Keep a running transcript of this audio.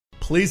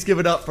Please give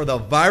it up for the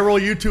viral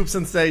YouTube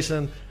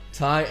sensation,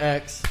 Ty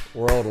X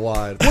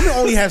Worldwide. Women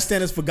only have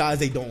standards for guys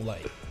they don't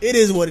like. It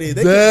is what it is.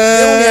 They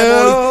only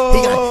have all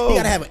these, he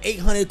got to have an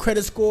 800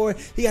 credit score.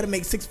 He got to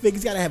make 6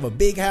 figures. He got to have a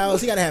big house.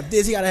 He got to have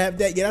this. He got to have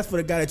that. Yeah, that's for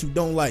the guy that you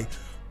don't like.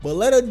 But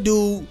let a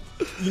dude,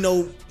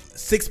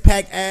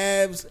 6-pack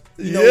abs,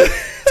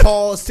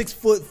 tall,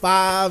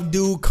 6'5"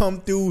 dude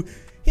come through.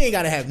 He ain't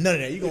got to have none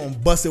of that. You're going to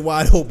bust it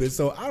wide open.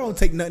 So I don't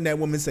take nothing that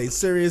women say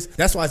serious.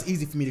 That's why it's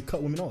easy for me to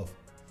cut women off.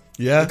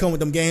 Yeah. They come with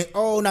them games.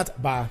 Oh,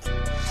 bye.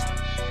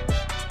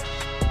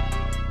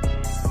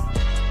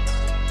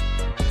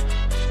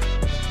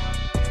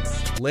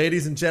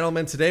 Ladies and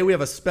gentlemen, today we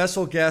have a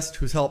special guest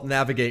who's helped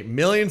navigate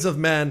millions of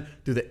men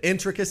through the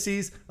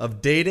intricacies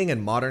of dating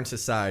in modern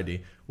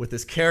society. With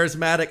his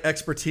charismatic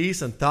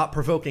expertise and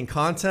thought-provoking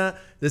content,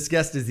 this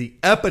guest is the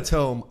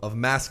epitome of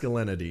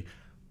masculinity.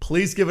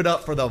 Please give it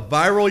up for the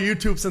viral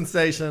YouTube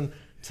sensation,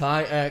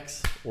 Ty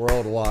X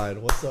Worldwide.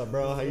 What's up,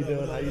 bro? How you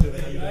doing? How you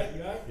doing? You all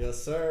right?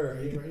 Yes, sir.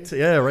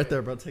 Yeah, right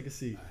there, bro. Take a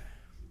seat.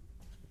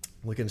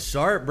 Looking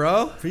sharp,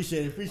 bro.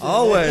 Appreciate it.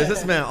 Always.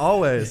 This man,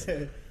 always.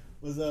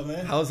 What's up,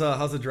 man? How's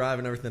the drive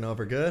and everything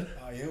over? Good?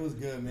 Oh, yeah, it was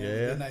good, man. Yeah.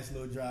 It was a nice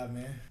little drive,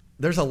 man.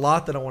 There's a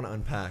lot that I want to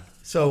unpack.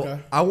 So Okay.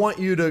 I want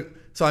you to.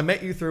 So I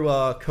met you through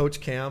Coach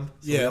Cam.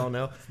 So we all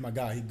know. That's my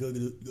guy. He a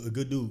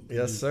good dude.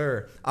 Yes,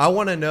 sir. I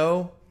want to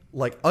know,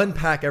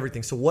 unpack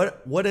everything. So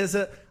what is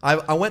it?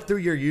 I went through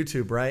your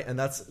YouTube, right? And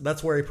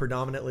that's where you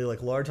predominantly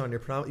large on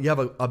your. You have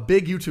a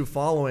big YouTube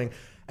following,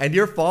 and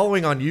your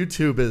following on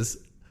YouTube is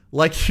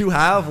you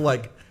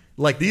have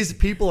these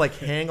people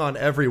hang on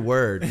every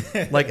word.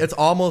 It's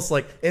almost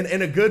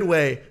in a good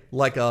way,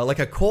 like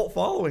a cult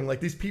following.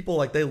 These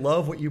people, they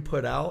love what you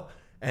put out.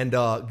 And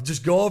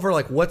just go over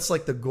what's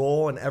the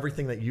goal and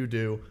everything that you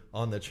do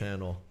on the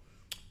channel.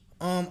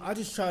 I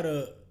just try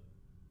to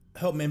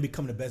help men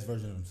become the best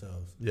version of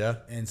themselves. Yeah.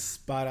 And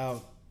spot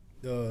out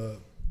the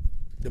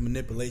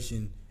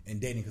manipulation in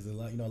dating, because a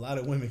lot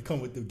of women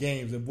come with the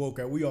games and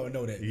bullcrap. We all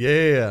know that.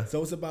 Yeah.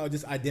 So it's about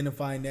just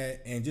identifying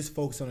that and just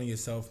focusing on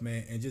yourself,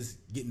 man, and just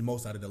getting the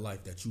most out of the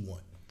life that you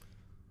want.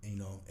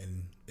 And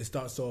it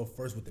starts off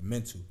first with the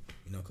mental,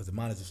 because the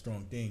mind is a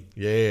strong thing.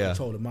 Yeah.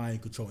 Control the mind, you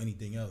control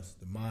anything else.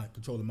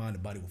 Control the mind, the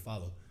body will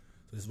follow.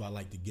 So this is why I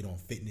like to get on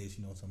fitness,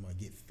 something like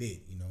get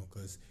fit,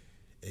 because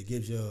it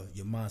gives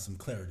your mind some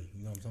clarity.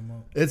 You know what I'm talking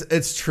about?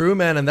 It's true,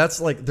 man. And that's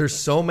there's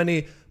so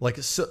many,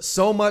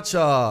 so much,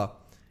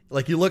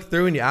 you look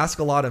through and you ask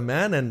a lot of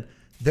men, and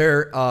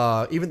they're,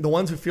 even the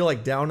ones who feel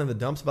down in the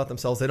dumps about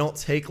themselves, they don't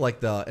take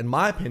in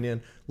my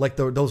opinion,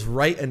 those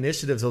right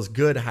initiatives, those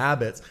good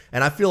habits.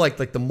 And I feel like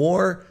the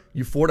more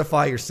you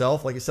fortify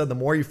yourself, like you said, the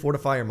more you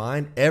fortify your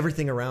mind,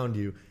 everything around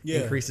you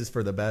increases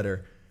for the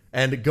better.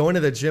 And going to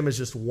the gym is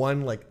just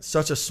one,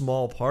 such a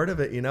small part of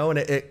it, and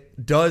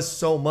it does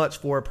so much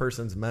for a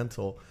person's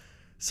mental.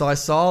 So I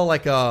saw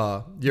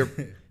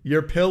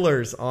your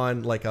pillars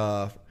on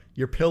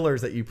your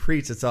pillars that you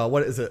preach. It's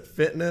what is it?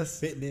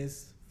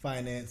 Fitness,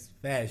 finance,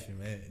 fashion,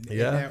 man. In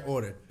that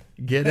order.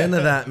 Get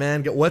into that,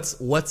 man. What's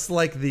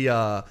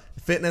the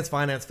fitness,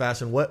 finance,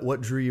 fashion?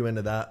 What drew you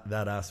into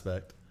that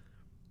aspect?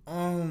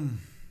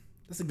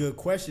 That's a good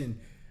question.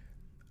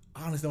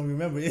 I honestly don't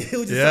remember. It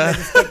was just something that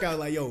just stuck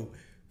out.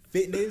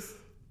 Fitness,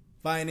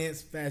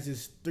 finance, fashion,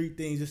 3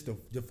 things just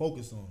to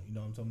focus on. You know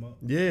what I'm talking about?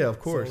 Yeah, of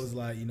course. So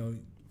it's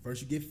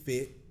first you get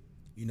fit,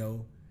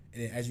 and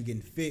then as you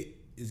getting fit,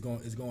 it's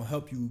gonna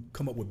help you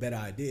come up with better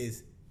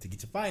ideas to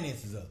get your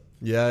finances up.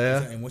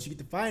 Yeah. And once you get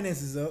the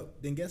finances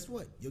up, then guess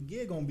what? Your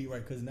gear gonna be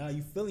right, because now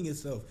you feeling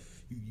yourself.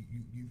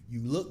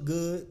 You look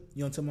good.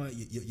 You know what I'm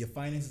talking about? Your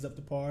finances up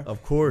to par.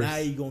 Of course. Now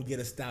you're gonna get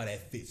a style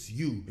that fits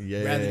you.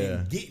 Yeah. Rather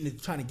than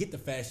trying to get the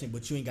fashion,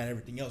 but you ain't got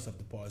everything else up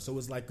to par. So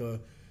it's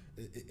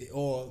it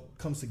all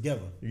comes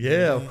together.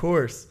 Yeah, of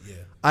course. Yeah.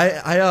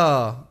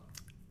 I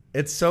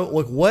it's so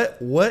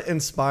what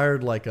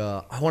inspired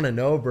I want to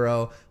know,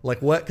 bro.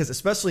 Because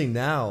especially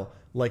now,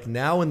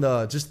 now in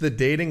the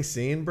dating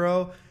scene,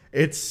 bro.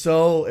 It's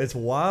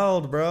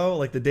wild,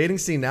 bro. The dating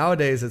scene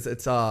nowadays,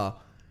 it's I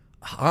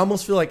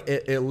almost feel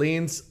it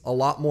leans a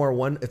lot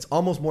more it's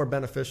almost more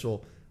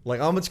beneficial.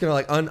 I'm just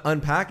gonna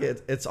unpack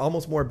it. It's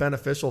almost more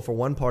beneficial for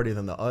one party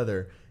than the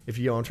other, if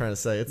you know what I'm trying to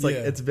say. It's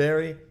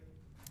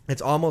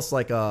it's almost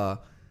like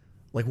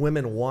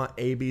women want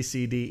A, B,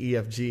 C, D, E,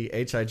 F, G,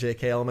 H, I, J,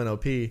 K, L, M, N, O,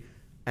 P,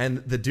 and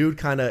the dude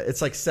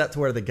it's set to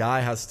where the guy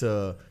has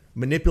to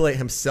manipulate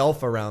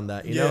himself around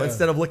that,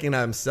 instead of looking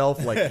at himself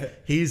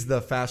he's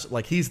the fashion,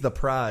 he's the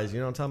prize, you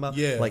know what I'm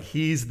talking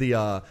about?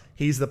 Yeah.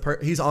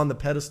 He's on the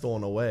pedestal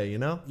in a way,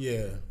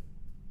 Yeah.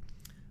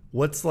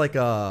 What's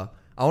I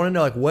want to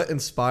know what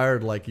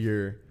inspired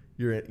your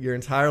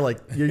entire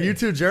your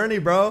YouTube journey,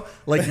 bro?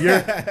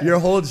 Your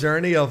whole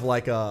journey of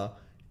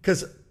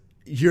because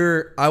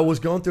I was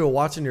going through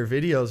watching your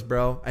videos,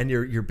 bro, and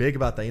you're big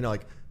about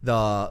that,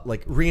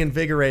 the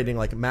reinvigorating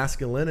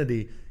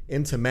masculinity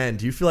into men.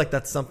 Do you feel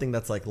that's something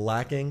that's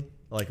lacking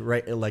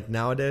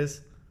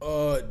nowadays?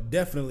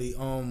 Definitely.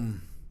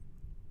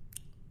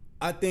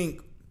 I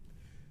think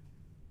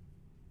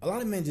a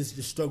lot of men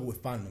just struggle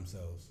with finding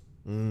themselves.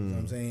 You know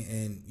what I'm saying?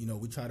 And, you know,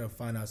 we try to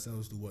find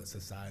ourselves through what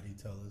society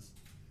tells us.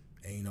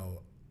 And, you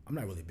know, I'm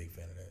not really a big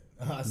fan of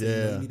that. I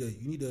say,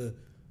 you need to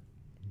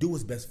do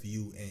what's best for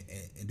you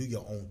and do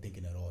your own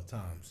thinking at all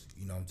times.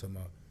 You know what I'm talking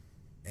about?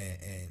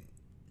 And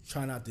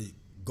try not to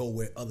go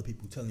where other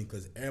people telling you,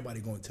 because everybody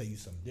going to tell you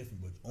something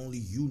different, but only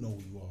you know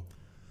who you are.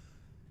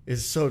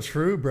 It's so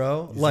true,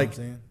 bro. You like,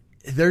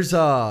 there's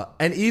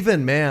and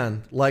even,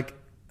 man, like,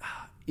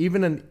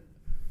 even in,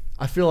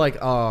 I feel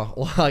like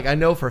like I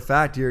know for a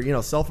fact you're, you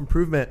know,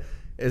 self-improvement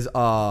is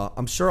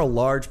I'm sure a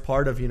large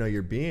part of, you know,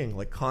 your being,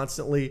 like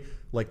constantly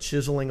like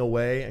chiseling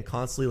away and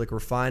constantly like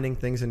refining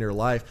things in your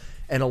life.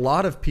 And a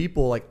lot of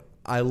people, like,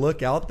 I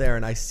look out there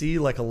and I see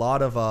like a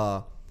lot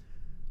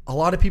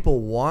of people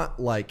want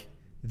like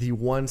the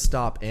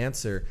one-stop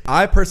answer.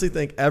 I personally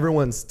think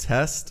everyone's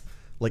test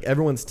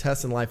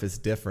in life is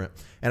different.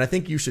 And I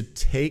think you should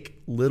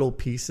take little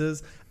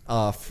pieces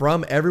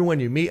from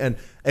everyone you meet. And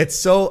it's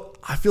so,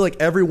 I feel like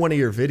every one of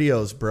your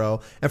videos,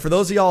 bro. And for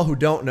those of y'all who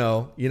don't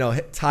know, you know,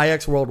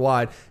 TyX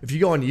Worldwide, if you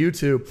go on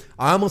YouTube,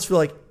 I almost feel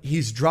like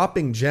he's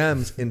dropping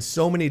gems in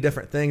so many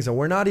different things. And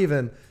we're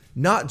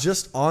not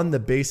just on the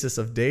basis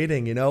of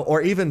dating, you know,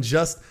 or even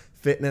just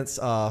fitness,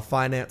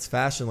 finance,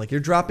 fashion. Like, you're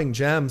dropping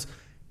gems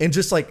in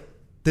just like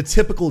the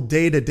typical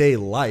day-to-day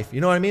life.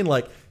 You know what I mean?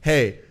 Like,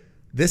 hey,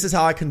 this is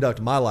how I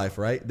conduct my life,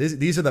 right?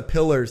 These are the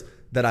pillars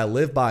that I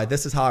live by.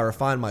 This is how I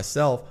refine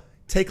myself.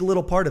 Take a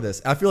little part of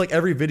this. I feel like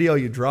every video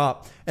you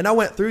drop, and I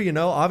went through, you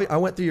know, I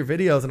went through your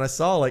videos and I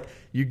saw like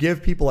you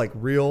give people like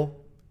real,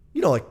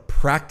 you know, like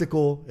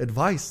practical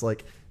advice.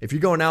 Like, if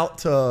you're going out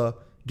to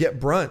get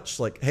brunch,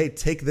 like, hey,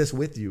 take this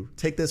with you.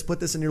 Take this, put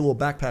this in your little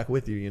backpack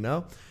with you, you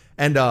know?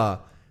 And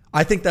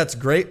I think that's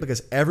great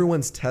because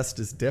everyone's test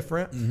is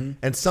different. Mm-hmm.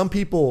 And some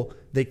people,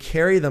 they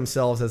carry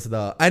themselves as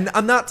and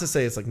I'm not to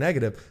say it's like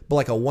negative, but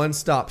like a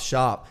one-stop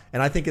shop.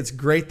 And I think it's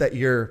great that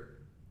you're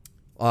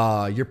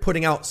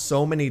putting out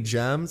so many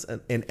gems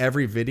in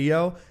every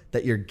video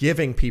that you're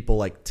giving people,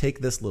 like,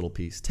 take this little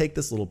piece,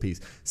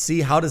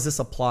 see how does this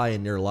apply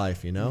in your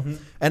life, you know?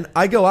 Mm-hmm. And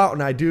I go out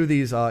and I do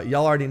these,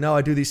 y'all already know,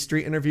 I do these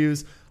street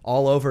interviews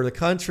all over the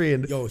country.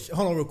 And yo,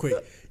 hold on real quick.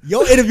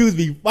 Your interviews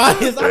be fire.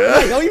 I'm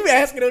like, yo, you be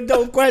asking them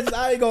dumb questions.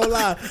 I ain't gonna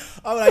lie.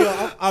 I'm like,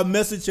 yo, I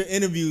mess with your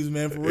interviews,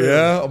 man, for real.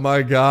 Yeah,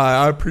 my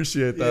guy. I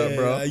appreciate that,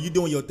 bro. You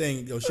doing your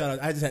thing. Yo, shout out.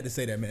 I just had to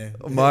say that, man.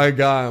 My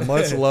guy.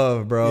 Much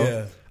love, bro.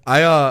 Yeah.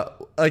 I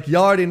like,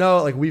 y'all already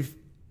know, like,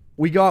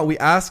 we go out, we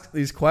ask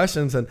these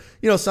questions, and,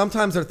 you know,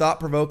 sometimes they're thought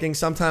provoking,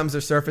 sometimes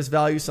they're surface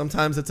value,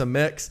 sometimes it's a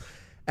mix.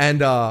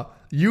 And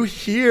you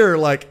hear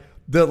like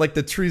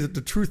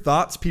the true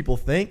thoughts people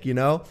think, you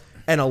know.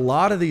 And a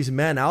lot of these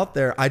men out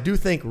there, I do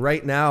think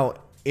right now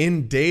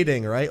in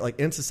dating, right, like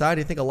in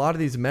society, I think a lot of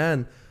these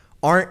men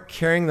aren't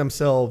carrying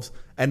themselves.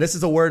 And this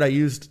is a word I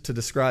used to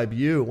describe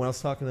you when I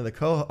was talking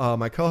to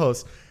my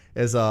co-host,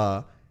 is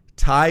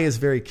Ty is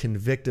very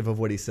convictive of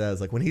what he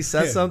says. Like, when he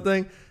says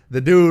something, the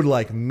dude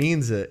like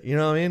means it. You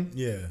know what I mean?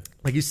 Yeah.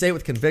 Like, you say it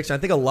with conviction. I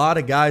think a lot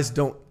of guys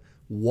don't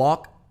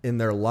walk in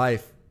their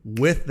life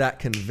with that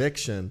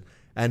conviction.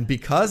 And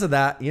because of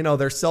that, you know,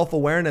 their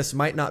self-awareness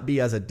might not be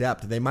as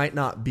adept. They might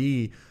not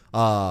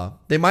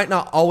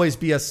always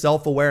be as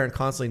self-aware and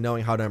constantly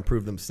knowing how to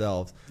improve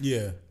themselves.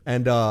 Yeah.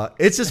 And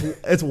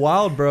it's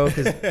wild, bro,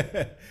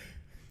 because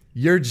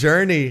your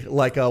journey,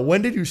 like,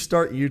 when did you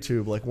start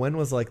YouTube? Like, when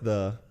was like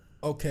the...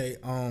 Okay,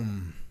 I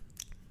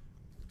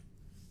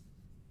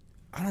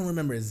don't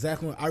remember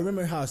exactly. I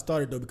remember how I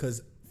started though,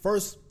 because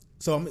first,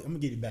 so I'm gonna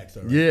give you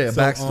backstory. Right? Yeah,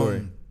 so,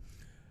 backstory.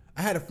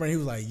 I had a friend. He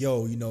was like,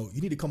 "Yo, you know,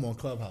 you need to come on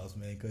Clubhouse,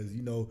 man, because,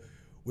 you know,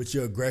 with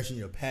your aggression,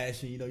 your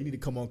passion, you know, you need to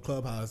come on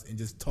Clubhouse and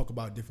just talk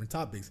about different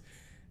topics."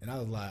 And I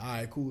was like, "All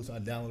right, cool." So I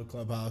downloaded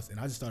Clubhouse and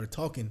I just started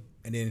talking,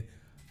 and then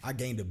I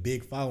gained a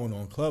big following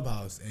on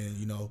Clubhouse, and,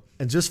 you know.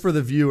 And just for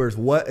the viewers,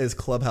 what is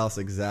Clubhouse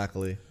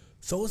exactly?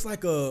 So it's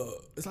like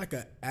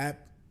a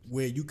app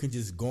where you can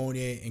just go in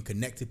there and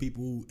connect to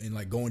people and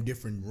like go in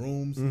different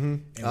rooms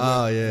and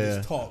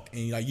just talk,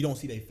 and like you don't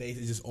see their face.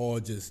 It's just all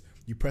just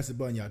you press a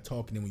button, y'all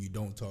talking, and when you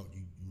don't talk,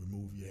 you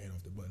remove your hand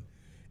off the button,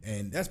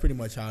 and that's pretty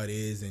much how it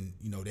is. And,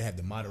 you know, they have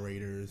the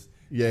moderators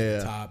at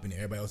the top, and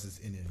everybody else is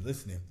in there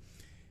listening.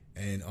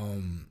 And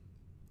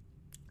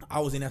I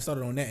was in. I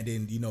started on that, and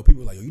then, you know,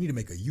 people were like, "Yo, you need to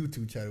make a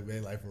YouTube channel,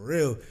 man, like, for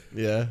real."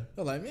 Yeah.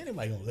 I'm like, man,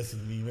 anybody gonna listen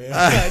to me, man?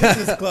 Like,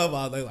 this is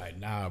Clubhouse. They're like,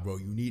 "Nah, bro,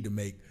 you need to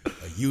make a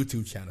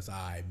YouTube channel." So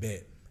I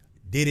bet.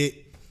 Did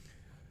it.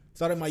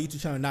 Started my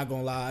YouTube channel. Not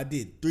gonna lie, I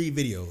did 3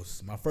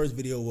 videos. My first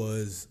video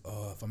was,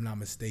 if I'm not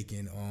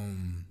mistaken,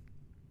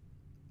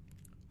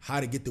 how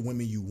to get the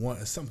women you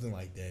want, or something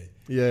like that.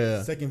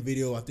 Yeah. Second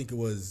video, I think it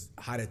was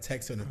how to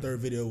text her. And the third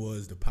video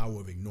was the power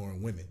of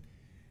ignoring women.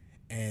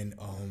 And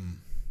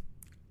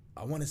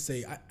I want to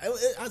say, I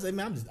was like,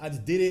 man, I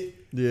just did it.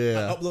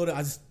 Yeah.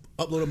 I just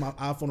uploaded my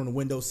iPhone on the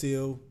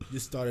windowsill.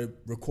 Just started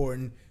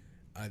recording.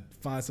 I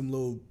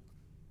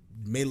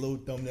made a little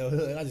thumbnail.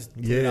 And I just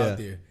put it out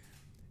there.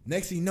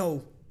 Next thing you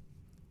know,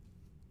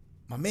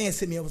 my man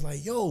sent me. I was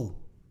like, "Yo,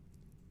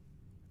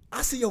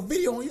 I see your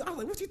video on you. I was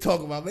like, what you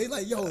talking about, man? He's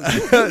like, yo,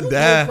 you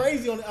going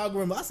crazy on the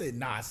algorithm. I said,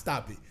 nah,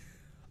 stop it.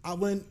 I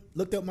went,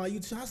 looked up my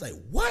YouTube. I was like,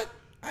 what?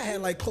 I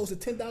had like close to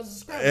 10,000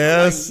 subscribers.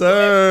 Yes, like,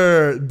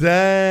 sir.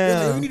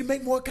 Damn. Like, you need to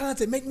make more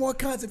content. Make more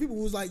content. People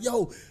was like,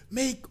 yo,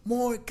 make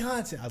more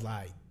content. I was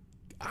like,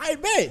 I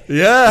bet.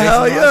 Yeah,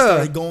 hell yeah. I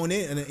started going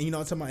in, and you know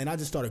what I'm talking about, and I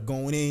just started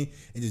going in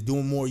and just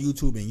doing more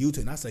YouTube.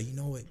 And I said, you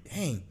know what?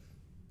 Dang,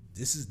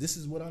 this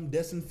is what I'm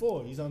destined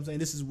for. You know what I'm saying?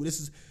 This is where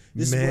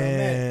I'm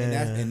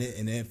at.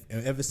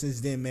 And ever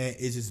since then, man,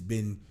 it's just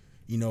been,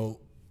 you know,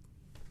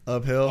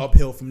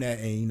 uphill from that.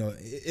 And you know,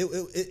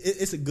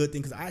 it's a good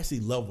thing because I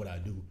actually love what I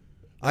do.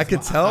 I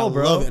could tell,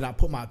 bro. I love it, and I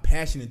put my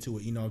passion into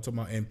it. You know what I'm talking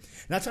about? And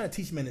I try to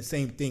teach men the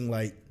same thing.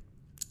 Like,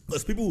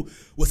 because people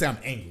will say I'm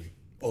angry.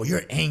 Oh,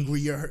 you're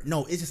angry. You're hurt.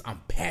 No, it's just I'm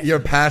passionate. You're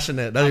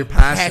passionate. You're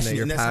passionate.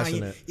 You're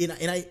passionate.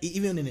 And I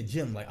even in the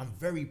gym, like, I'm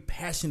very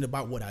passionate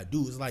about what I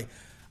do. It's like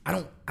I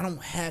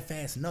don't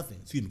half-ass nothing.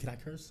 Excuse me. Can I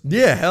curse?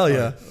 Yeah, hell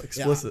yeah.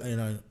 Explicit.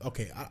 Yeah,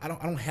 okay. I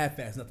don't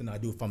half-ass nothing I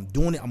do. If I'm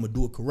doing it, I'm gonna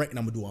do it correct, and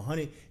I'm gonna do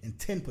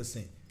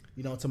 110%.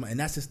 You know what I'm talking about? And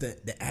that's just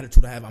the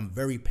attitude I have. I'm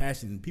very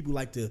passionate. And people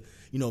like to,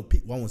 you know, I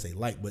won't say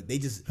like, but they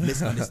just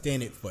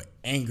misunderstand it for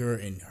anger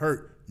and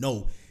hurt.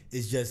 No,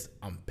 it's just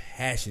I'm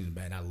passionate,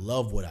 man. I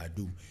love what I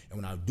do.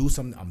 And when I do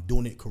something, I'm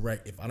doing it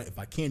correct. If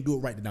I can't do it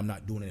right, then I'm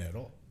not doing it at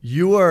all.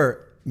 You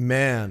are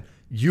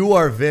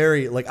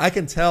very, like, I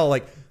can tell,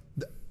 like,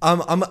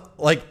 I'm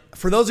like,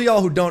 for those of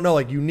y'all who don't know,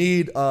 like, you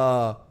need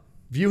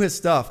view his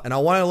stuff. And I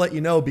want to let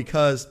you know,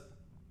 because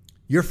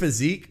your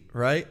physique,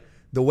 right?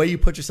 The way you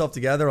put yourself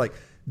together, like,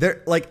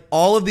 they're like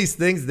all of these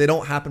things, they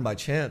don't happen by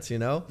chance, you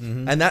know?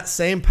 Mm-hmm. And that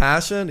same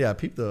passion,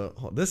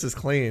 this is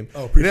clean.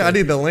 Oh, I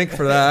need the link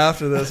for that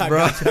after this,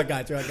 bro. I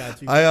got you.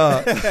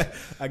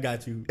 I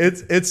got you.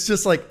 It's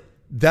just like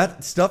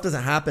that stuff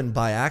doesn't happen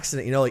by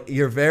accident, you know? Like,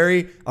 you're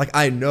very, like,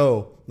 I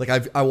know, like,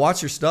 I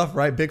watch your stuff,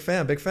 right? Big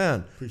fan.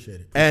 Appreciate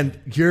it. And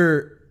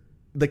you're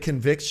the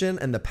conviction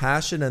and the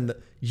passion and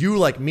you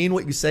like mean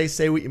what you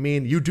say what you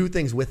mean. You do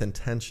things with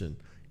intention.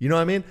 You know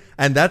what I mean?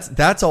 And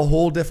that's a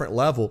whole different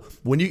level.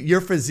 When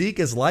your physique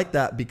is like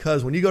that,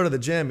 because when you go to the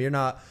gym, you're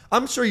not,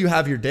 I'm sure you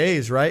have your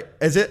days, right?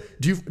 Do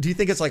you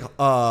think it's like,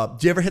 do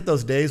you ever hit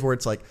those days where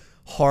it's like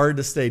hard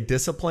to stay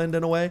disciplined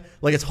in a way?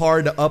 Like, it's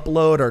hard to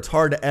upload, or it's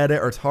hard to edit,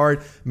 or it's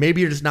hard,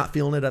 maybe you're just not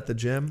feeling it at the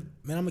gym?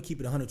 Man, I'm gonna keep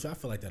it 100. I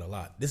feel like that a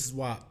lot. This is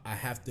why I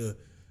have to,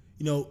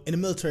 you know, in the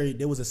military,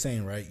 there was a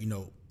saying, right? You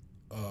know,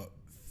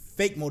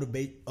 fake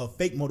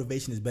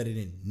motivation is better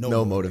than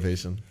no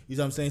motivation. You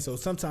know what I'm saying? So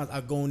sometimes I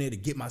go in there to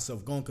get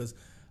myself going because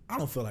I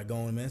don't feel like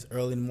going, man. It's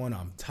early in the morning.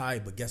 I'm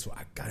tired, but guess what?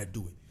 I gotta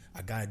do it.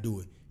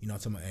 You know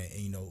what I'm talking about?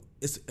 And you know,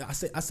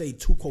 I say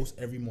two quotes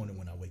every morning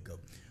when I wake up.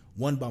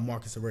 One by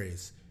Marcus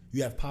Aurelius: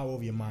 "You have power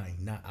over your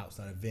mind, not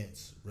outside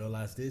events.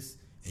 Realize this,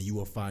 and you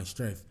will find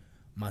strength."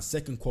 My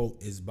second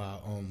quote is by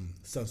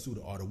Sun Tzu,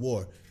 The Art of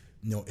War.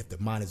 You know, if the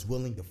mind is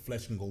willing, the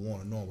flesh can go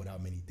on and on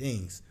without many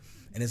things.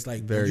 And it's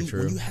like,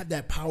 when you have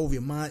that power over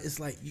your mind, it's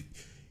like you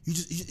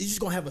just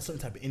gonna have a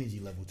certain type of energy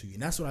level to you,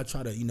 and that's what I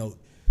try to, you know,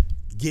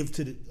 give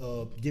to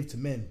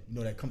men, you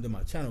know, that come to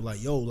my channel.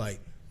 Like, yo, like,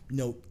 you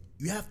know,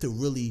 you have to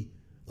really,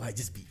 like,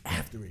 just be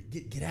after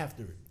it, get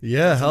after it.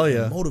 Yeah, hell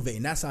yeah, motivate,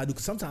 and that's how I do.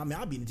 Because sometimes, man,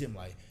 I'll be in the gym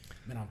like,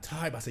 man, I'm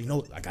tired. But I say, you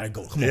know, I gotta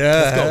go. Come on,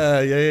 let's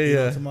go.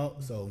 Yeah.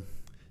 So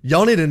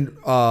y'all need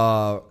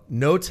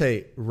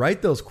to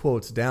write those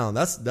quotes down.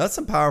 That's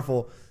some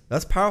powerful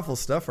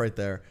stuff right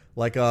there.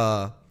 Like,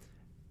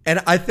 and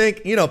I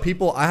think, you know,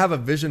 I have a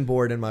vision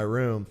board in my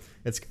room.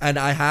 And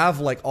I have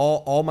like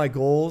all my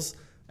goals,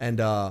 and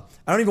I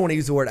don't even want to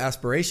use the word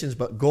aspirations,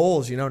 but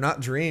goals, you know,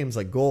 not dreams,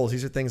 like goals.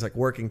 These are things like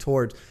working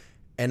towards.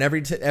 And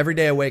every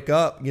day I wake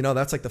up, you know,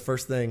 that's like the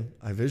first thing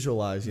I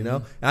visualize, you know?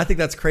 And I think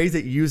that's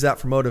crazy that you use that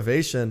for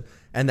motivation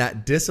and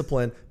that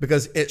discipline,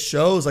 because it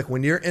shows, like,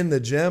 when you're in the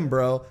gym,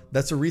 bro,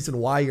 that's the reason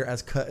why you're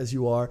as cut as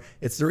you are.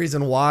 It's the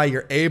reason why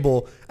you're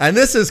able. And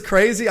this is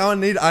crazy. I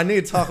need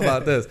to talk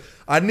about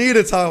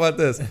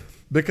this.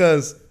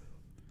 Because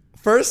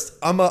first,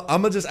 I'm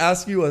gonna just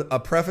ask you a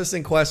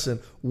prefacing question.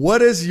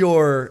 What is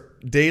your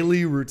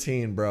daily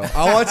routine, bro?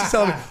 I want you to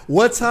tell me,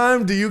 what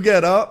time do you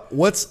get up?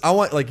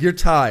 You're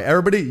Ty.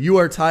 Everybody, you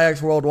are Ty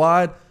X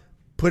Worldwide.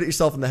 Put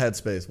yourself in the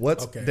headspace.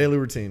 What's daily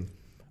routine?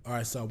 All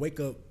right, so I wake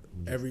up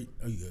you good?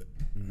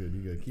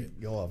 You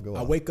good. Go off.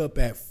 I wake up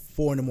at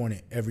 4 a.m.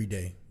 every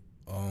day,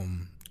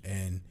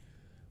 and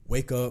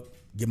wake up,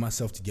 get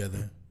myself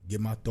together, get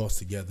my thoughts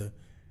together,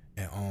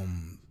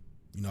 and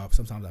you know,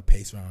 sometimes I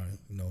pace around,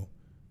 you know,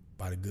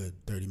 about a good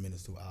 30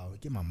 minutes to an hour,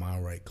 get my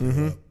mind right,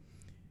 clear up,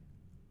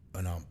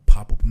 and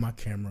pop up my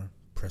camera,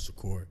 press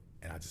record,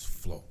 and I just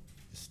flow,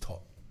 just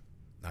talk.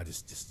 And I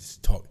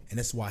just talk, and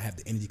that's why I have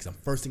the energy, because I'm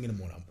first thing in the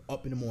morning. I'm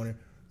up in the morning,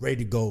 ready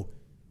to go,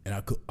 and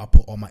I put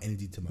all my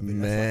energy to my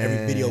video. That's why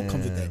every video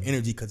comes with that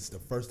energy, because it's the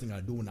first thing I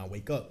do when I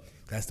wake up.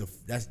 That's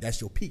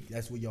your peak.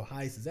 That's where your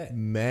highest is at.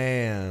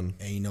 Man.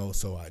 And you know,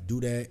 so I do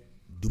that,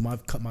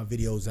 cut my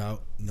videos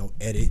out, you know,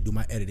 do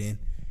my editing,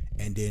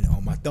 and then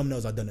my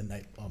thumbnails I done the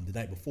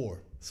night before.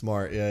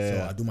 Smart,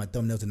 So I do my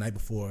thumbnails the night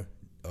before,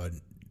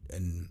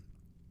 and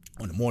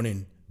On the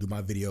morning, do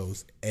my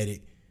videos,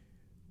 edit,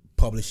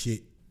 publish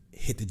it,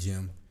 hit the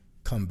gym,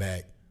 come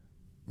back,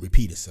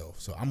 repeat itself.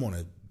 So I'm on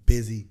a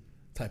busy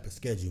type of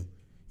schedule,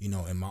 you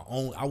know. And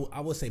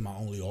I would say my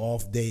only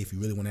off day, if you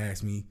really want to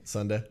ask me,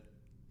 Sunday,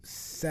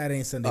 Saturday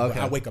and Sunday. Okay.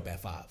 But I wake up at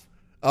 5.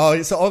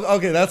 Oh, so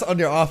okay, that's on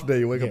your off day.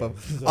 You wake up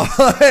So,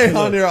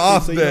 on your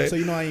off day. So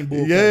you know I ain't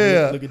bull.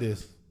 Yeah. Look at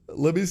this.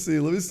 Let me see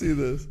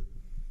this.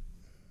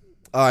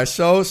 All right,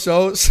 show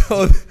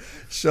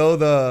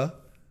the.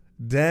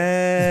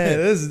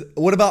 Dang.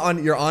 What about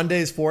on your on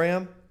days 4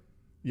 a.m.?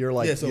 You're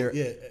like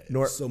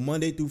So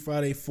Monday through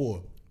Friday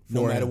 4,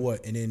 no matter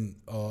what, and then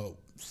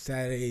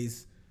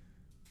Saturdays,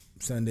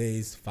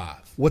 Sundays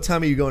 5. What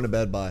time are you going to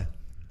bed by?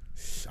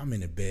 I'm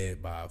in the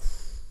bed by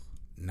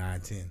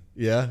 9, 10.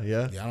 Yeah.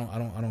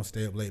 I don't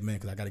stay up late, man,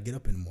 because I got to get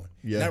up in the morning.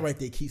 Yeah, that right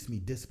there keeps me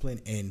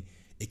disciplined, and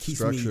it keeps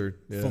structured,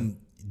 me from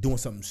doing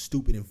something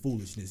stupid and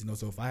foolishness. You know,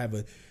 so if I have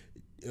a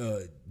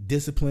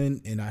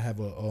discipline and I have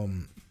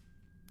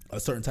a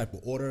certain type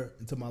of order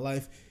into my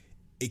life,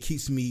 it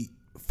keeps me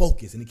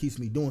focused and it keeps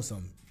me doing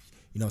something.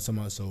 You know,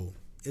 so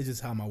it's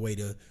just how my way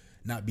to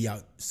not be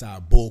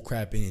outside bull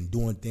crapping and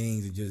doing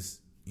things and just,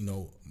 you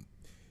know,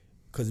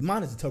 because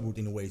mine is a terrible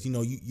thing in ways. You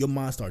know, your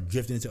mind start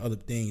drifting into other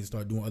things,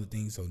 start doing other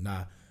things. So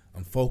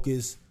I'm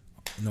focused.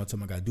 You know,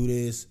 I gotta do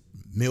this,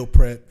 meal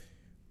prep.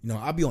 You know,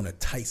 I'll be on a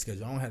tight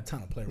schedule. I don't have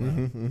time to play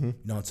around. You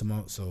know what I'm talking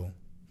about? So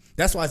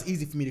that's why it's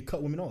easy for me to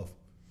cut women off.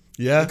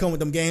 Yeah, they come with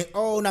them games.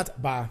 Oh, not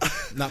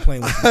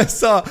playing with you. I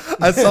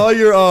saw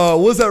your what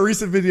was that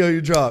recent video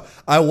you dropped?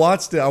 I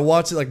watched it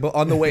like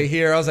on the way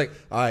here. I was like,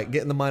 all right,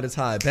 getting the mind is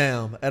high,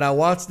 bam, and I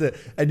watched it.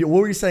 And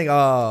what were you saying?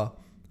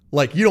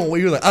 Like you're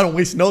like, I don't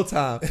waste no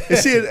time.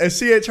 And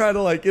she ain't trying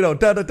to like, you know,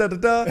 da. And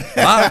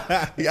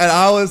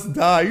I was You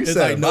it's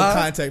said like no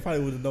contact.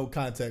 Probably was a no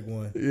contact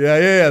one.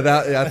 Yeah.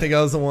 I think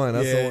I was the one.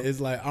 That's the one.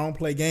 It's like I don't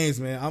play games,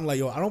 man. I'm like,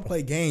 yo, I don't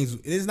play games.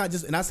 It's not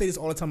just, and I say this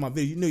all the time in my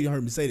video. You know, you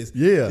heard me say this.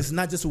 Yeah. It's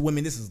not just for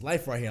women. This is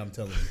life right here. I'm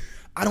telling you.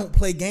 I don't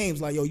play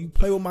games. Like, yo, you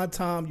play with my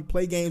time. You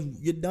play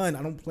games. You're done.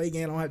 I don't play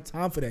games. I don't have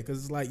time for that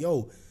because it's like,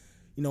 yo,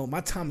 you know,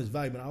 my time is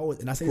valuable.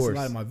 And I say this a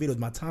lot in my videos.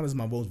 My time is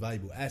my most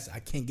valuable asset.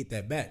 I can't get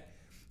that back.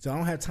 So I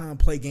don't have time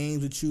to play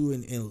games with you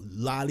and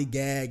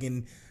lollygag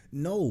and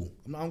no,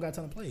 I don't got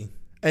time to play.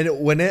 And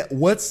what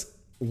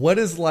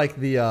is like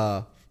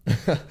the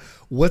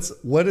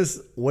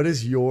what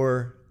is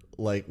your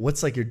like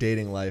what's like your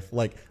dating life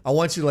like? I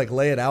want you to like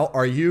lay it out.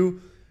 Are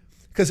you?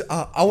 Because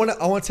I want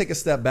to take a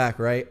step back,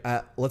 right?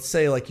 Let's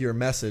say like your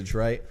message,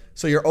 right?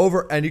 So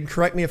you're and you can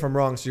correct me if I'm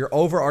wrong. So your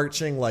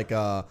overarching like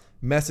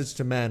message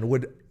to men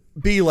would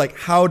be like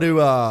how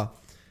to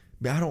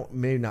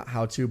maybe not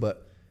how to,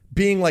 but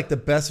being like the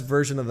best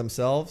version of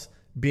themselves,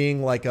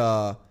 being like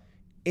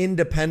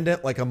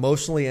independent, like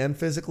emotionally and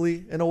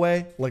physically in a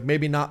way, like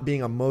maybe not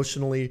being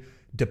emotionally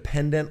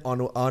dependent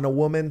on a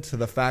woman to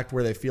the fact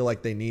where they feel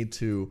like they need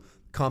to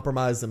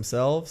compromise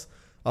themselves.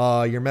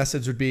 Your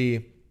message would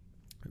be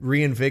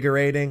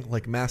reinvigorating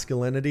like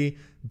masculinity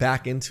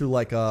back into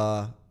like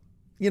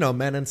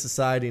men in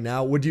society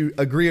now. Would you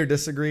agree or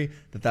disagree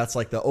that that's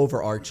like the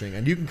overarching?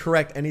 And you can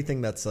correct anything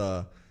that's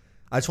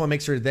I just want to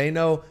make sure they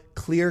know,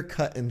 clear,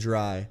 cut, and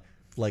dry.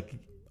 Like,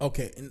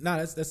 okay,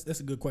 that's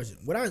a good question.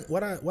 What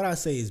I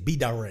say is be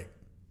direct.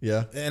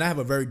 Yeah, and I have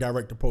a very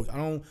direct approach. I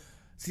don't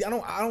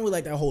really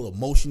like that whole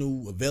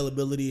emotional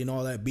availability and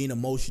all that. Being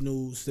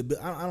emotional,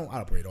 I don't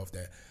operate off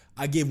that.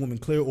 I give women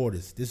clear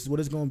orders. This is what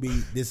it's going to be.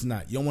 This is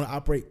not. You don't want to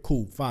operate?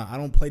 Cool, fine. I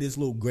don't play this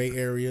little gray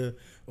area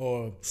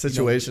or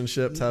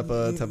situationship type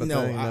of thing.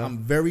 No, I'm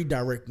very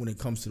direct when it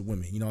comes to the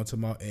women. You know what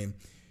I'm talking about? And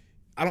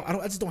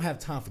I just don't have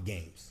time for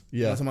games. Yeah.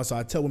 You know what I'm talking about? So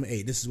I tell women,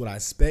 hey, this is what I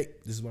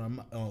expect. This is what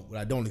what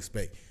I don't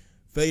expect.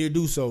 Failure to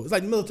do so, it's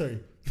like the military.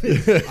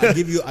 I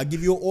give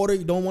you an order.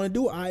 You don't want to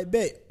do it. I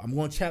bet I'm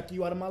going to chapter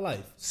you out of my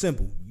life.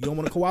 Simple. You don't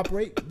want to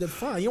cooperate? Then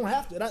fine. You don't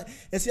have to. I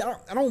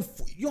don't.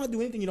 You don't have to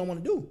do anything you don't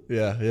want to do.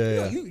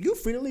 Yeah. You're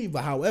free to leave.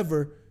 But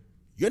however,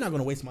 you're not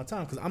going to waste my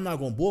time because I'm not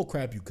going to bull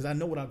crap you because I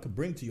know what I can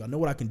bring to you. I know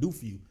what I can do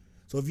for you.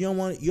 So if you don't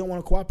want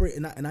to cooperate,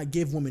 and I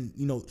give women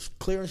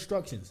clear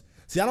instructions.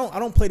 See, I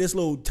don't play this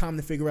little time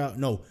to figure out.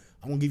 No,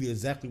 I'm gonna give you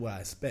exactly what I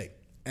expect.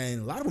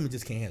 And a lot of women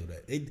just can't handle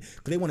that.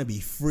 They want to be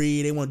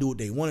free. They want to do what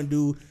they want to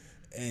do,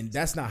 and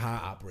that's not how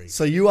I operate.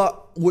 So you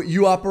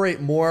operate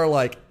more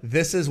like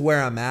this is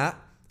where I'm at.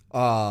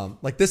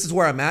 Like this is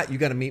where I'm at. You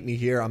got to meet me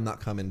here. I'm not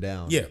coming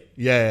down.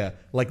 Yeah.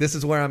 Like this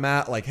is where I'm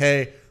at. Like,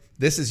 hey,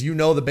 this is the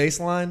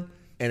baseline,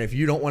 and if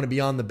you don't want to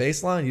be on the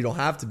baseline, you don't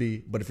have to be.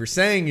 But if you're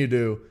saying you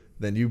do,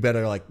 then you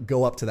better like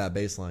go up to that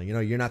baseline. You know,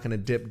 you're not going to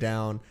dip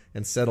down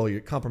and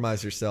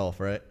compromise yourself,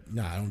 right?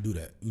 Nah, I don't do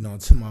that. You know,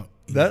 it's about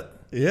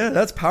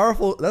that's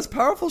powerful. That's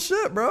powerful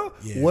shit, bro.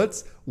 Yeah.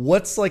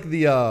 What's like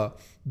the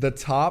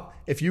top?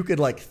 If you could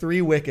like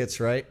 3 wickets,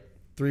 right?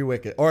 3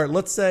 wicket, or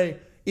let's say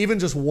even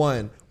just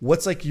one.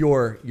 What's like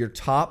your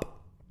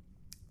top?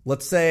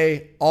 Let's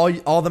say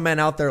all the men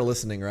out there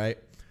listening, right?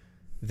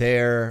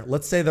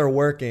 Let's say they're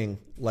working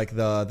like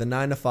the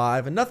 9 to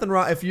 5, and nothing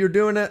wrong if you're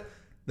doing it.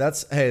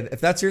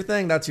 If that's your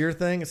thing, that's your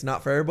thing. It's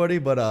not for everybody,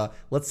 but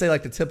let's say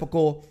like the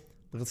typical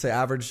let's say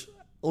average,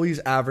 we'll use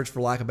average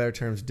for lack of better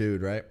terms,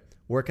 dude, right?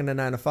 Working a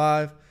 9 to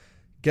 5,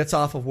 gets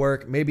off of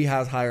work, maybe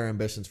has higher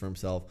ambitions for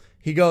himself.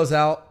 He goes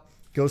out,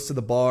 goes to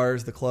the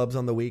bars, the clubs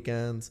on the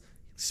weekends,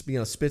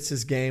 spits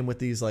his game with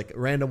these like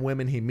random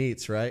women he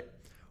meets, right?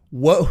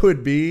 What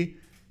would be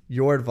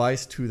your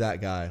advice to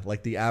that guy,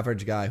 like the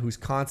average guy who's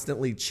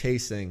constantly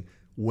chasing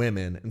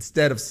women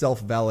instead of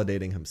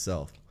self-validating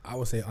himself? I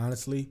would say,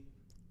 honestly,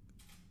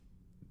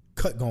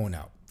 cut going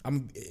out.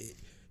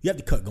 You have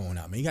to cut going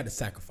out, man. You got to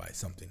sacrifice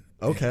something.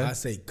 Okay. And I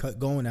say cut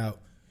going out,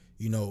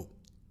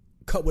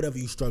 cut whatever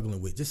you're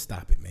struggling with. Just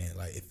stop it, man.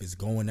 Like if it's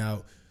going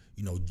out,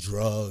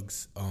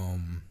 drugs,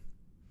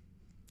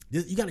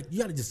 you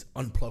gotta just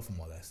unplug from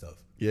all that stuff.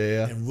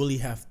 Yeah. And really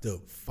have to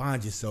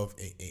find yourself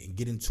and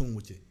get in tune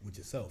with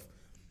yourself.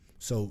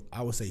 So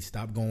I would say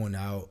stop going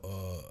out,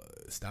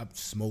 stop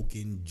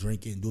smoking,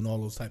 drinking, doing all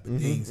those type of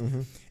things,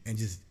 and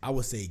just I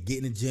would say get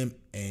in the gym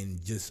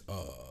and just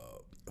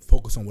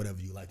focus on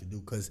whatever you like to do,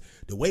 because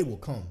the way will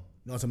come.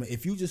 You know what I'm saying?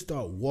 If you just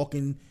start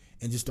walking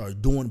and just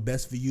start doing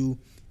best for you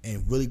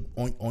and really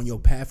on your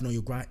path and on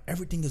your grind,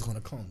 everything is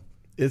gonna come.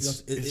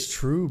 It's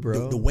true,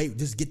 bro. The way,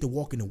 just get to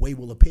walking, the way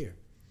will appear.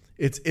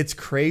 It's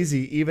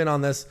crazy. Even on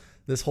this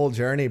whole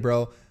journey,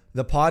 bro.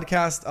 The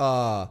podcast.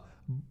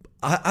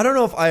 I don't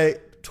know if I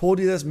told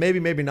you this.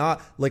 Maybe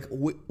not. Like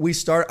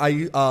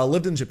I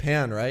lived in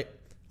Japan, right?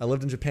 I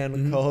lived in Japan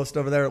with co-host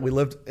over there. We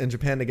lived in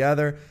Japan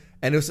together,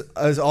 and it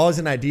was always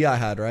an idea I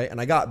had, right?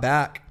 And I got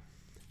back,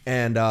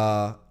 and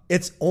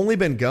it's only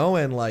been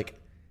going like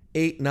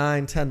 8,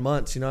 9, 10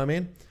 months. You know what I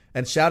mean?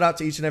 And shout out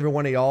to each and every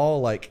one of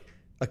y'all. Like,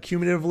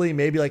 accumulatively,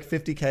 maybe like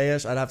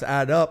 50K-ish. I'd have to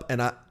add up.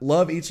 And I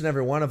love each and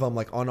every one of them,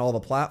 like on all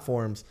the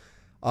platforms.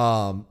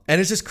 And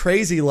it's just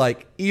crazy.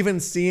 Like, even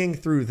seeing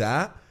through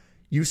that,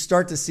 you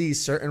start to see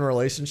certain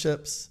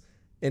relationships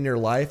in your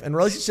life. And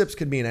relationships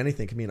could mean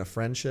anything. Could mean a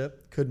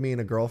friendship. Could mean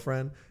a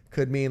girlfriend.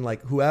 Could mean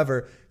like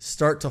whoever,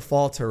 start to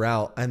falter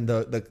out. And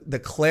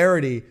the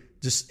clarity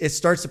just, it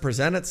starts to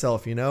present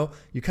itself,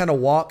 You kind of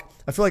walk.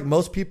 I feel like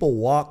most people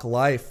walk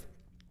life,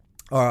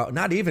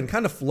 not even,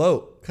 kind of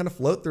float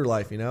through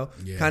life, Yeah.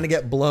 Kind of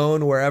get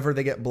blown wherever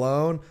they get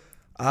blown.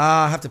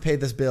 I have to pay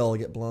this bill,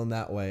 get blown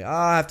that way.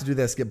 I have to do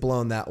this, get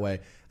blown that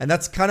way. And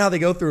that's kind of how they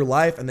go through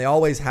life, and they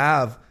always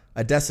have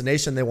a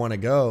destination they want to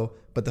go,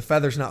 but the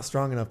feather's not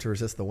strong enough to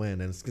resist the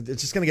wind, and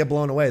it's just going to get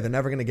blown away. They're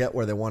never going to get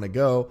where they want to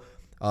go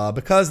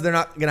because they're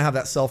not going to have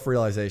that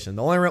self-realization.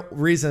 The only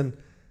reason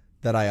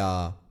that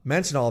I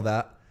mention all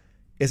that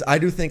is I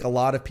do think a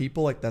lot of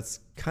people, like, that's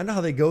kind of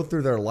how they go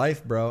through their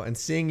life, bro. And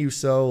seeing you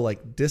so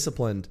like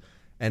disciplined,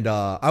 and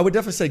I would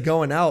definitely say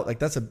going out, like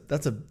that's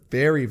a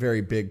very,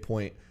 very big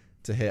point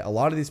to hit. A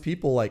lot of these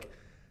people, like,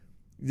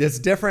 it's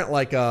different.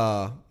 Like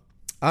I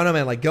don't know,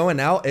 man. Like going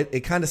out,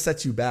 it kind of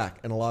sets you back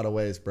in a lot of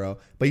ways, bro.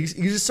 But you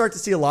just start to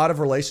see a lot of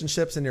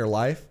relationships in your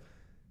life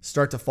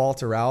start to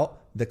falter out.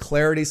 The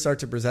clarity start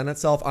to present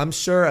itself. I'm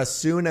sure as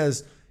soon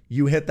as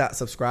you hit that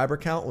subscriber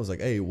count, it was like,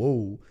 hey,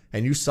 whoa.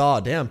 And you saw,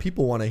 damn,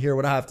 people want to hear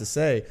what I have to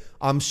say.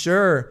 I'm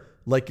sure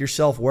like your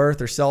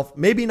self-worth or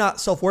maybe not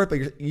self-worth,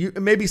 but you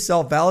maybe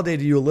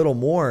self-validated you a little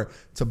more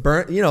to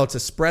to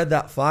spread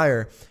that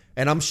fire.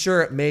 And I'm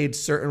sure it made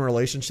certain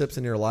relationships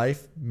in your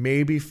life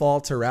maybe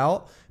falter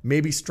out,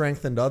 maybe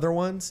strengthened other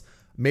ones.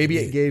 Maybe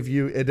it gave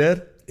you, it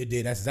did? It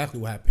did. That's exactly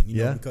what happened,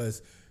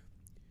 because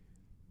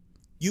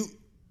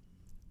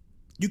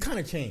you kind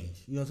of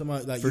change,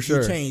 somebody like For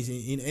sure. You change,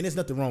 and there's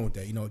nothing wrong with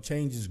that.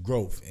 Change is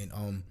growth,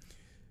 and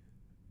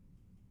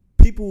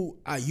people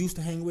I used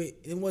to hang with,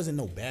 it wasn't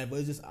no bad, but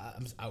it's just I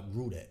just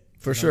outgrew that.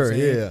 For sure,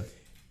 yeah.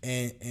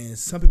 And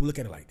some people look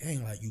at it like,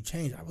 dang, like you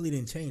changed. I really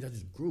didn't change. I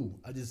just grew.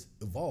 I just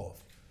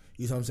evolved.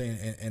 You know what I'm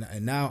saying?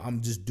 And now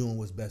I'm just doing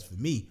what's best for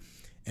me.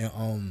 And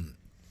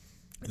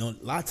a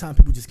lot of times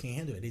people just can't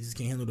handle it. They just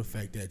can't handle the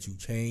fact that you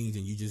change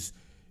and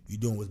you're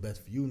doing what's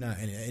best for you now.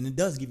 And it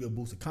does give you a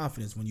boost of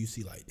confidence when you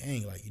see like,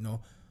 dang, like,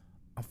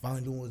 I'm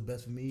finally doing what's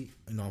best for me.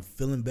 I'm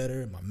feeling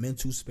better in my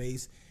mental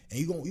space. And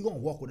you're gonna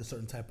walk with a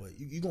certain type of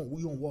you're gonna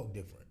walk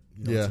different.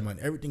 What I'm saying?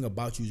 Everything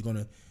about you you're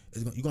gonna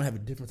have a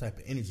different type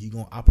of energy. You're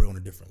gonna operate on a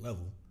different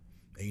level.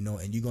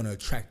 And you're gonna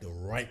attract the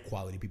right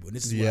quality people. And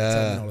this is what I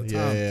tell women all the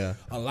time. Yeah.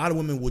 A lot of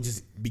women will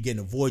just begin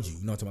to avoid you.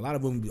 A lot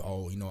of women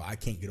I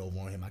can't get over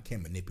on him. I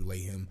can't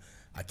manipulate him.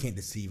 I can't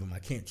deceive him. I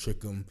can't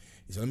trick him.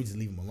 So let me just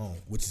leave him alone,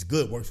 which is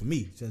good, works for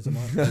me.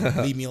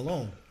 Leave me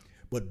alone.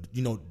 But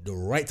the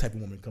right type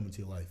of woman come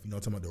into your life. I'm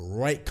talking about the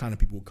right kind of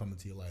people will come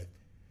into your life.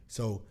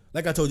 So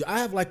like I told you, I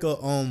have like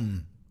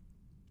I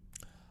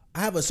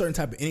have a certain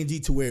type of energy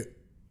to where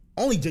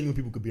only genuine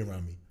people could be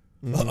around me.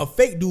 Mm-hmm. A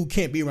fake dude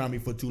can't be around me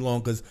for too long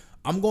because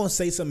I'm going to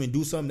say something and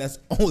do something that's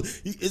only,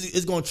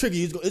 it's going to trigger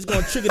you. It's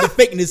going to trigger the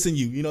fakeness in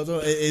you.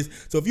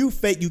 So if you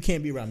fake, you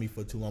can't be around me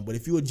for too long. But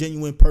if you're a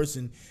genuine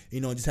person,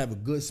 just have a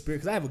good spirit,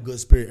 because I have a good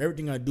spirit.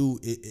 Everything I do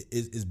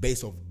is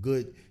based off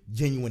good,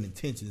 genuine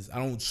intentions. I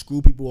don't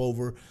screw people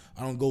over.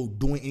 I don't go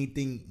doing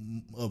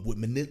anything with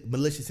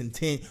malicious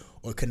intent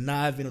or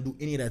conniving or do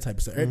any of that type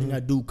of stuff. Everything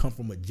I do come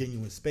from a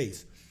genuine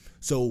space.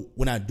 So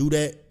when I do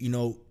that,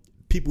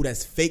 people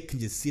that's fake can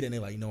just see that and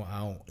they're like, I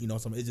don't,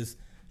 something.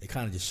 It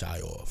kind of just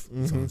shy off.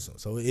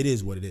 So it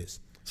is what it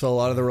is. So a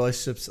lot of the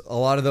relationships, a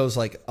lot of those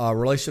like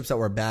relationships that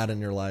were bad in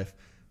your life,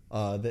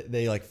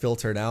 they like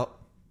filtered out.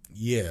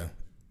 Yeah.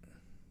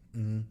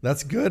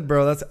 That's good,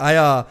 bro. That's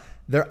I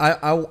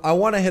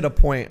want to hit a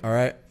point, all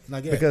right?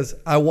 Because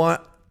I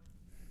want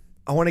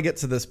to get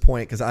to this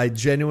point because I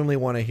genuinely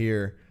want to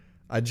hear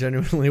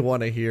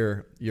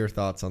your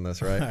thoughts on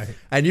this, right?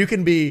 And you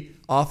can be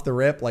off the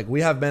rip. Like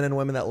we have men and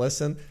women that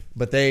listen,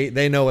 but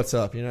they know what's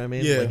up. You know what I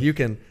mean? Yeah. Like you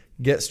can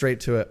get straight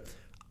to it.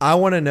 I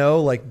want to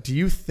know, like, do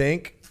you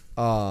think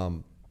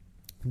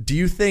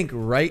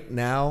right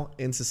now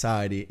in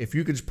society, if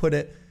you could just put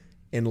it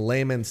in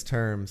layman's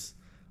terms,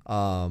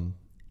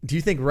 do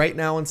you think right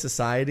now in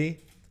society,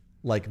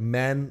 like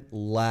men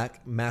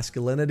lack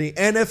masculinity?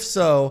 And if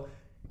so,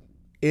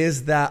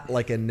 is that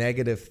like a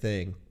negative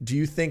thing? Do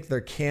you think there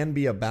can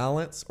be a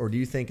balance, or do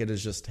you think it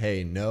is just,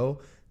 hey, no,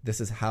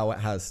 this is how it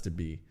has to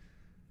be?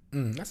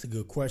 That's a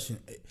good question.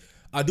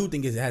 I do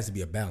think it has to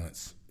be a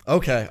balance.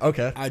 Okay.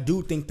 I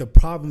do think the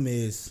problem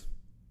is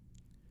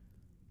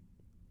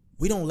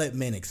we don't let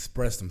men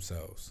express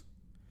themselves.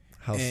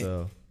 How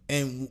so?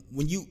 And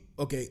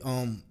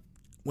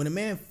when a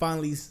man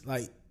finally,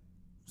 like,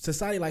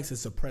 society likes to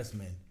suppress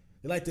men.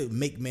 They like to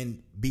make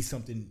men be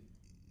something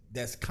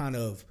that's kind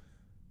of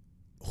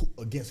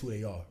against who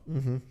they are.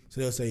 Mm-hmm.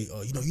 So they'll say,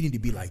 you need to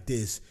be like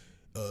this.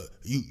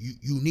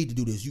 You need to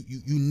do this. You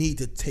need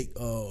to take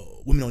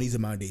women on these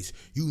amount of dates.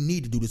 You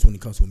need to do this when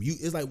it comes to women.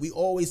 It's like we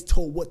always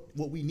told what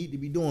we need to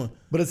be doing.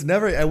 But it's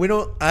never,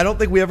 and I don't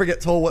think we ever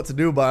get told what to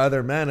do by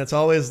other men. It's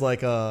always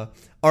like or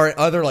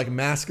other like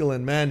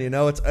masculine men,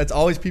 it's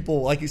always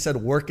people, like you said,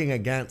 working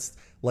against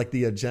like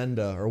the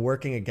agenda or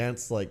working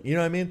against, like, you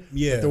know what I mean?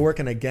 Yeah. Like they're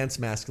working against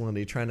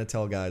masculinity, trying to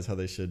tell guys how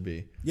they should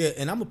be. Yeah.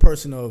 And I'm a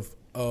person of,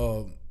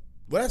 well,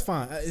 that's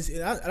fine. I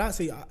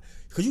say,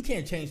 because you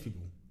can't change people.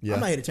 Yeah.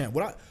 I'm not here to change.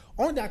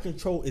 Only thing I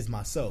control is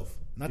myself.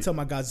 And I tell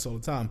my guys this all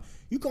the time.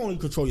 You can only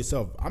control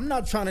yourself. I'm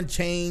not trying to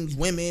change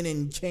women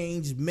and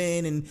change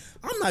men, and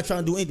I'm not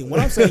trying to do anything. What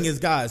I'm saying is,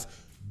 guys,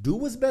 do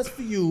what's best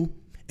for you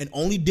and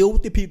only deal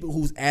with the people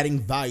who's adding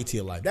value to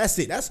your life. That's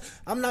it.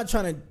 I'm not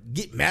trying to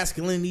get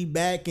masculinity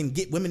back and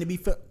get women to be.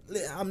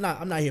 I'm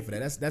not here for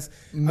that.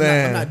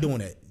 I'm not doing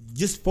that.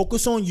 Just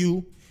focus on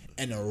you,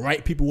 and the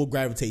right people will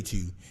gravitate to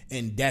you,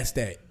 and that's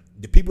that.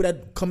 The people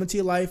that come into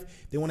your life,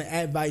 they want to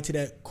add value to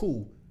that.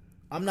 Cool.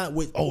 I'm not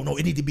with, oh no,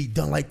 it need to be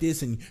done like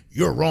this and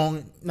you're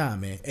wrong. Nah,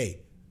 man.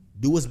 Hey,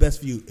 do what's best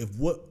for you. If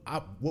what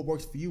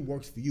works for you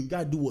works for you, you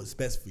gotta do what's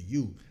best for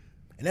you.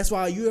 And that's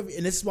why and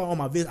this is why on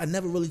my videos, I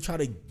never really try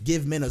to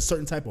give men a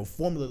certain type of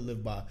formula to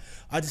live by.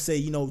 I just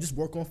say, just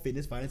work on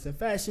fitness, finance, and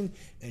fashion,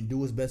 and do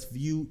what's best for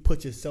you.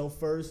 Put yourself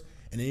first.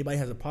 And anybody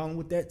has a problem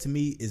with that, to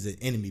me, is an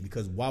enemy,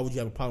 because why would you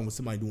have a problem with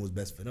somebody doing what's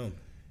best for them?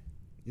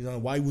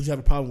 Why would you have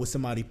a problem with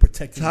somebody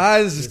protecting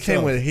Ty's just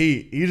came with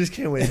heat. You just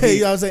came with heat.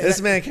 You know what I'm saying?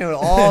 This man came with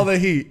all the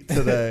heat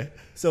today.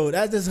 So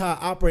that's just how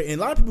I operate. And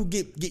a lot of people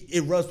get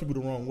it rubs people the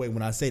wrong way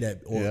when I say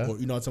that. Or you know what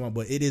I'm talking about?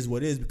 But it is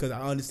what it is, because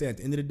I understand at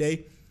the end of the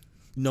day,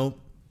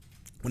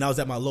 when I was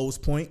at my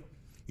lowest point,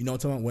 you know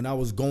what I'm talking about? When I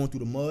was going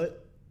through the mud,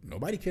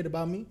 nobody cared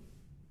about me.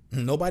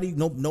 Nobody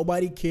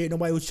cared.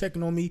 Nobody was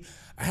checking on me.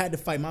 I had to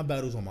fight my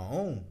battles on my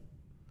own.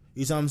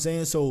 You know what I'm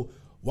saying? So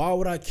why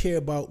would I care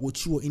about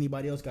what you or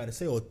anybody else got to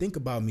say or think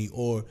about me,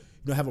 or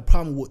have a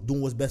problem with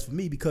doing what's best for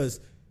me? Because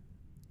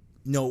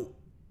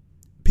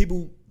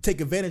people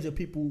take advantage of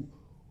people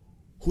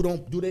who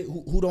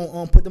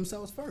don't put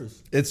themselves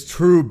first. It's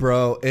true,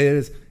 bro.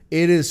 It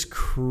is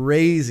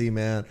crazy,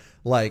 man.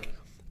 Like,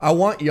 I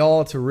want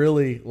y'all to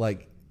really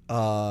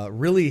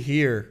really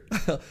hear,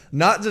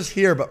 not just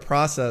hear, but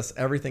process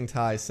everything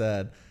Ty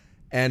said.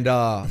 And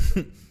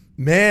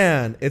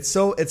man,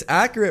 it's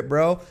accurate,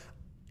 bro.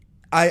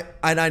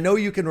 I know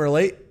you can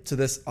relate to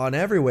this on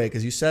every way,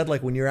 because you said,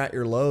 like, when you're at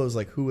your lows,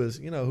 like, who is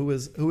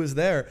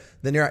there?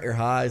 Then you're at your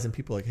highs and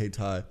people are like, hey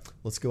Ty,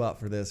 let's go out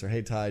for this, or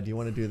hey Ty, do you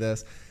want to do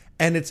this?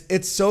 And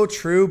it's so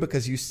true,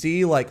 because you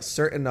see like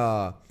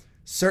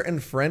certain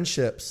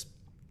friendships,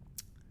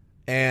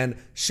 and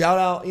shout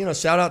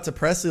out to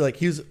Presley, like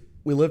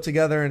we lived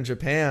together in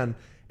Japan,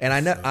 and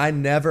I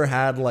never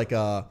had like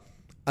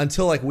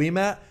until like we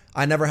met,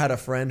 I never had a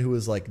friend who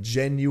was like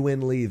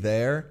genuinely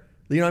there.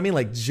 You know what I mean?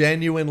 Like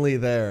genuinely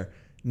there.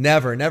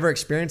 Never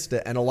experienced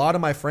it. And a lot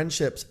of my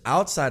friendships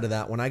outside of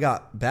that, when I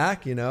got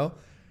back,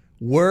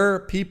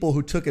 were people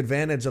who took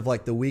advantage of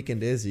like the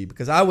weakened Izzy,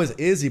 because I was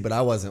Izzy, but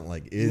I wasn't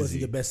like Izzy. You wasn't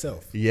your best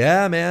self.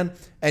 Yeah, man.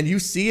 And you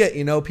see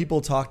it, people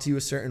talk to you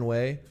a certain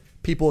way.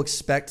 People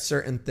expect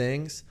certain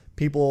things.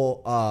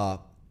 People,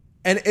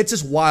 and it's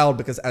just wild,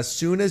 because as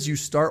soon as you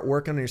start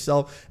working on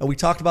yourself, and we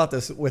talked about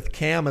this with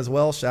Cam as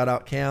well. Shout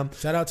out Cam.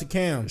 Shout out to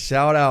Cam.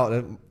 Shout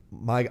out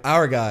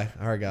our guy.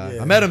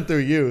 Yeah. I met him through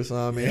you, so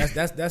I mean,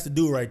 that's the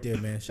dude right there,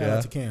 man. Shout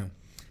out to Cam.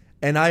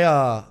 And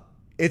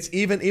it's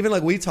even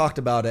like we talked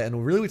about it,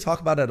 and really we talk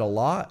about it a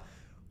lot,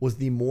 was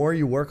the more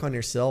you work on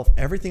yourself,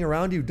 everything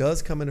around you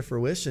does come into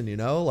fruition.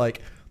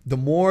 Like, the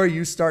more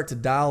you start to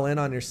dial in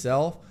on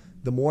yourself,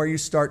 the more you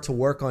start to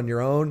work on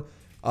your own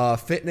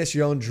fitness,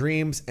 your own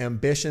dreams,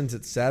 ambitions,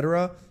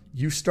 etc.,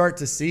 you start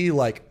to see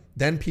like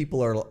then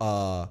people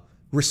are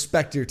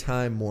respect your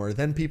time more.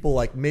 Then people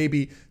like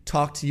maybe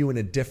talk to you in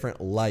a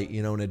different light,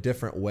 you know, in a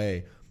different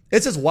way.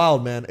 It's just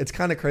wild, man. It's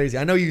kind of crazy.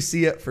 I know you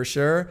see it for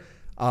sure.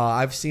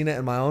 I've seen it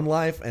in my own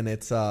life, and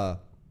it's I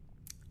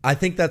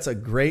think that's a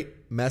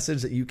great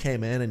message that you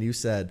came in and you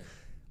said,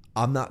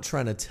 I'm not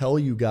trying to tell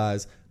you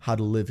guys how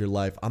to live your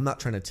life. I'm not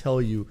trying to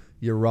tell you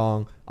you're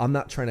wrong. I'm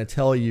not trying to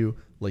tell you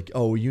like,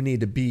 oh, you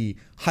need to be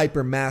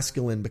hyper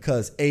masculine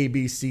because A,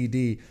 B, C,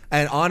 D.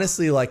 And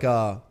honestly, like,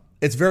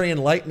 it's very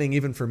enlightening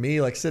even for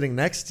me, like sitting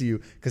next to you,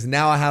 because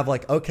now I have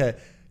like, okay,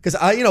 because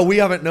we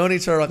haven't known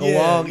each other like a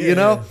long, you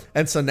know? Yeah.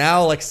 And so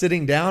now like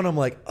sitting down, I'm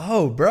like,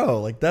 oh,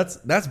 bro, like that's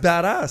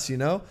badass, you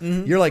know?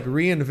 Mm-hmm. You're like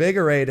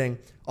reinvigorating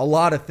a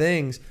lot of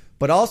things,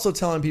 but also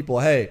telling people,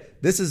 hey,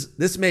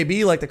 this may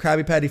be like the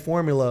Krabby Patty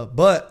formula,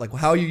 but like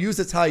how you use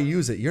it's how you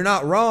use it. You're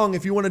not wrong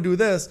if you want to do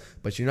this,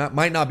 but you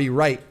might not be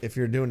right if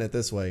you're doing it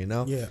this way, you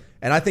know? Yeah.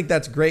 And I think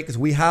that's great because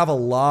we have a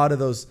lot of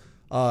those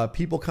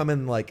people come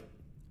in like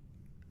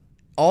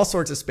all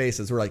sorts of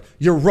spaces where like,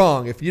 you're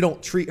wrong if you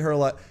don't treat her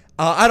like,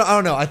 I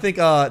don't know. I think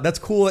that's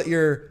cool that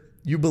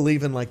you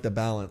believe in like the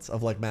balance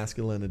of like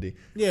masculinity.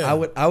 Yeah.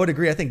 I would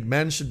agree. I think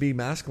men should be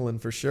masculine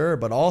for sure,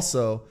 but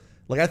also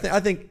like I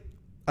think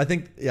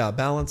yeah,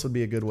 balance would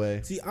be a good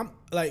way. See, I'm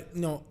like,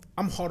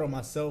 I'm hard on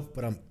myself,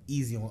 but I'm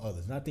easy on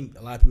others. And I think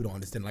a lot of people don't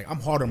understand. Like,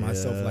 I'm hard on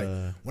myself. Like,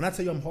 when I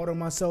tell you I'm hard on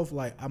myself,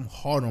 like, I'm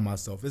hard on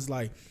myself. It's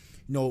like,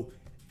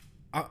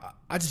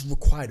 I just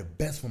require the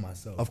best for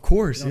myself. Of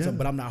course, yeah.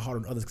 But I'm not hard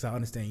on others because I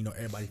understand,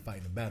 everybody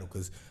fighting the battle.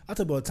 Because I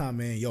tell you all the time,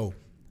 man,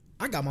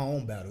 I got my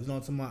own battles. You know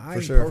what I'm talking about? I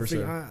ain't perfect. For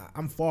sure.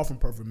 I'm far from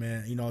perfect,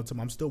 man. You know what I'm talking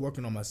about? I'm still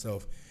working on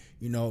myself,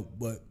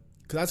 but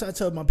because I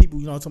tell my people,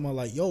 you know what I'm talking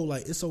about, like,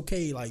 like, it's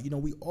okay. Like,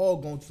 we all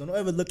going through. Don't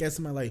ever look at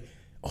somebody like,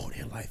 oh,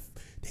 their life,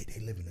 they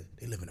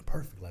living a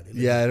perfect life.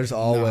 There's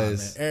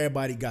always. Man,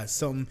 everybody got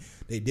something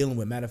they dealing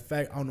with. Matter of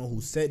fact, I don't know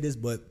who said this,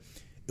 but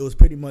it was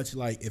pretty much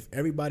like if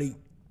everybody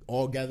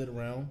all gathered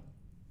around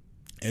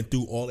and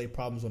threw all their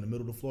problems on the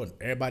middle of the floor and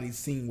everybody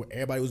seen what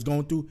everybody was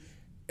going through,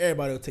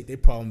 everybody will take their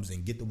problems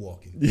and get to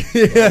walking.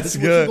 Yeah, that's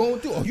good. What you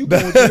going through? Oh, you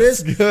going through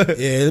this? Good.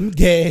 Yeah, let me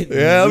get it.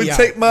 Yeah,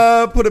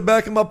 let me put it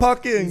back in my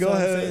pocket and go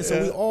ahead.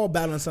 So we all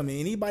battling something.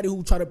 Anybody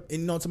who try to,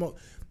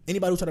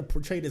 anybody who try to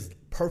portray this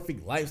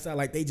perfect lifestyle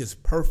like they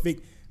just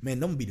perfect, man,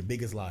 them be the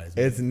biggest lies.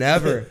 Man. It's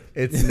never.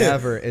 You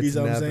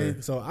know what I'm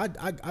saying? So I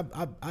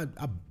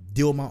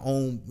deal with my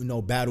own,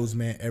 battles,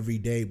 man, every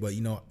day. But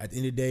at the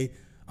end of the day,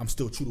 I'm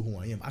still true to who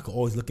I am. I can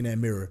always look in that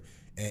mirror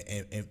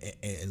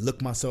and look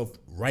myself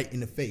right in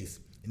the face.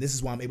 And this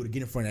is why I'm able to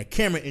get in front of that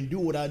camera and do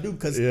what I do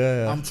because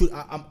I'm true.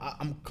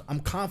 I'm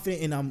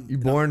confident and you're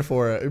born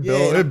for it.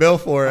 You're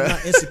built for it. I'm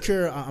not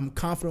insecure. I'm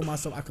confident in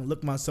myself. I can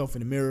look myself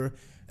in the mirror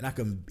and I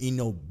can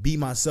be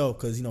myself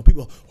because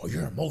people, oh,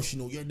 you're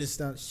emotional. You're this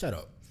stuff. Shut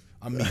up.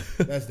 I'm me.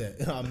 That's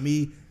that. I'm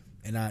me,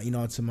 and I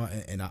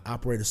and I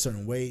operate a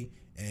certain way,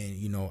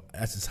 and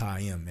that's just how I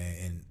am, man.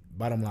 And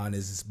bottom line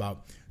is it's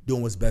about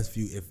doing what's best for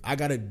you. If I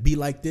gotta be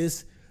like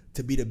this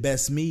to be the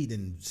best me,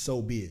 then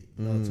so be it.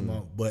 You know what I'm talking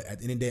about? But at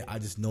the end of the day, I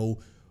just know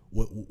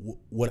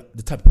what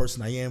the type of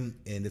person I am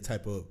and the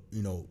type of,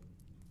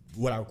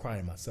 what I require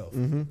in myself.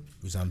 Mm-hmm. You know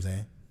what I'm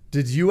saying?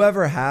 Did you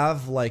ever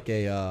have like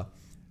a,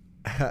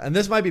 and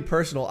this might be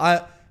personal,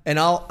 I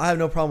have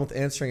no problem with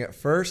answering it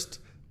first,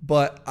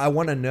 but I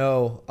want to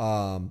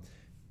know,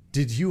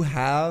 did you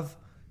have,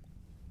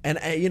 and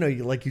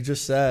like you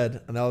just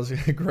said, and that was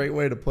a great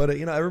way to put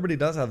it, everybody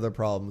does have their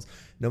problems.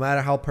 No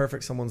matter how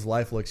perfect someone's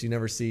life looks, you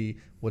never see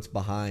what's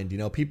behind.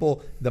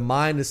 People, the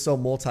mind is so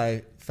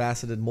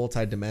multifaceted,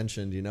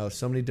 multidimensioned,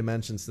 so many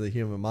dimensions to the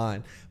human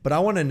mind. But I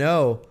want to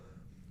know,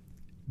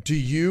 did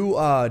you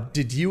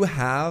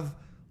have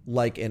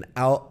like and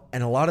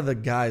a lot of the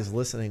guys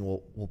listening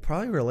will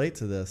probably relate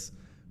to this,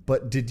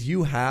 but did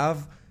you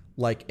have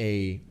like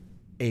a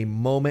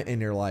moment in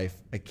your life,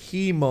 a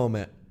key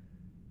moment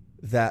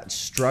that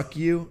struck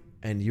you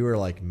and you were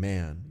like,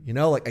 man,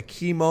 like a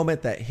key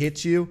moment that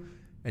hit you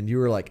and you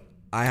were like,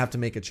 I have to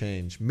make a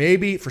change?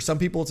 Maybe for some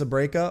people it's a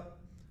breakup.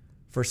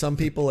 For some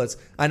people it's,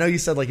 I know you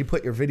said like you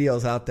put your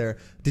videos out there.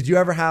 Did you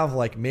ever have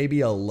like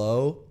maybe a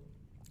low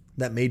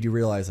that made you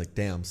realize like,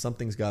 damn,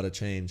 something's got to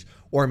change?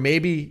 Or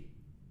maybe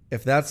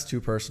if that's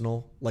too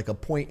personal, like a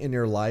point in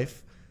your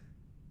life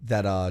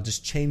that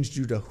just changed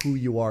you to who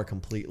you are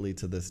completely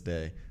to this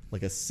day,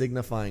 like a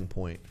signifying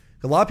point.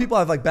 A lot of people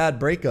have like bad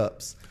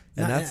breakups.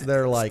 And that's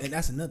their like, and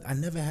that's another. I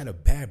never had a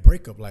bad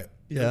breakup. Like,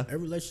 every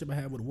relationship I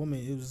had with a woman,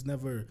 it was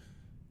never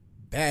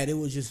bad. It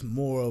was just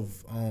more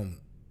of,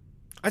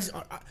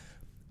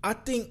 I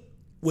think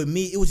with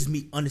me, it was just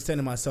me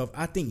understanding myself.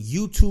 I think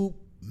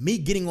me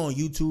getting on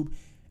YouTube,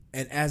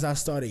 and as I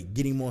started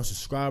getting more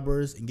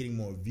subscribers and getting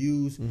more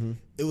views,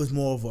 it was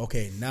more of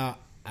okay. Now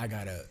I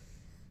gotta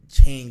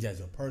change as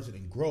a person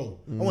and grow.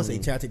 I want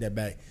to say, I take that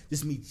back.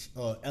 Just me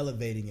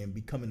elevating and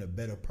becoming a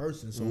better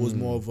person. So it was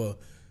more of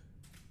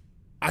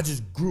I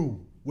just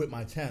grew with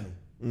my channel.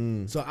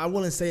 So I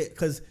wouldn't say it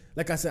because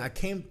like I said, I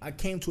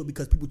came to it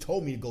because people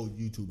told me to go to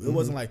YouTube. It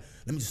wasn't like,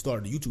 let me just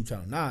start a YouTube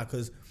channel. Nah,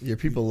 because your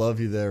people love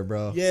you there,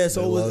 bro. Yeah,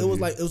 so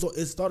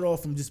it started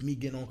off from just me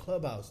getting on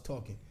Clubhouse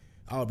talking.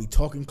 I would be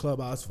talking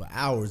Clubhouse for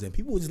hours, and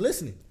people were just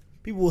listening.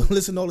 People would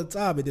listen all the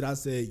time, and then I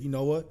said, you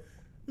know what?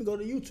 Let me go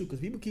to YouTube because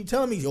people keep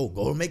telling me, yo,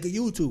 go make a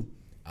YouTube.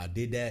 I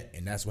did that,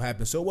 and that's what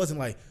happened. So it wasn't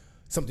like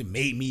something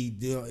made me.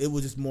 It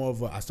was just more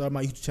of I started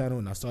my YouTube channel,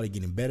 and I started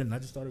getting better, and I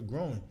just started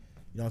growing.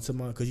 You know what I'm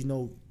saying? Because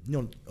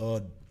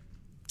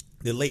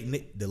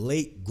the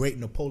late great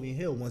Napoleon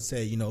Hill once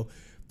said,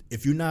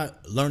 if you're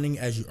not learning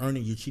as you're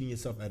earning, you're cheating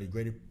yourself at a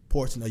greater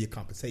portion of your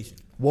compensation.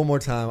 One more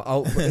time,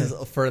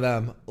 for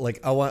them.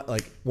 I want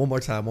one more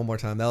time.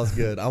 That was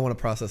good. I want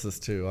to process this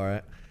too. All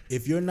right.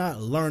 If you're not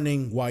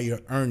learning while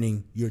you're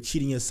earning, you're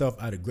cheating yourself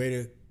at a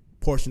greater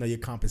portion of your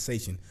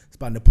compensation. It's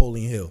by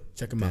Napoleon Hill.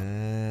 Check him out.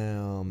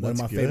 Damn, one of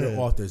my favorite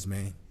authors,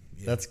 man.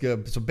 Yeah. That's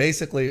good. So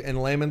basically, in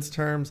layman's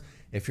terms,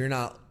 if you're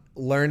not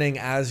learning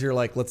as you're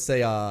let's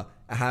say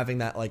having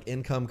that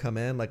income come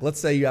in, let's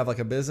say you have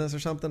a business or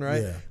something,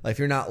 right? Yeah. If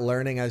you're not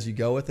learning as you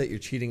go with it, you're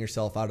cheating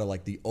yourself out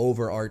of the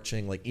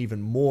overarching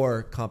even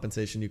more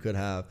compensation you could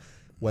have,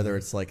 whether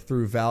it's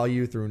through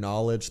value, through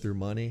knowledge, through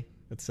money,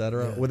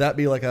 etc. Yeah. Would that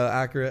be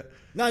accurate?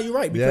 No, you're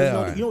right,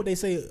 because you know what they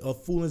say, a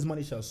fool and his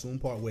money shall soon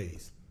part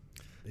ways.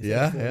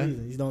 Yeah.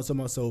 You know what I'm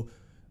saying? So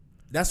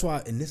that's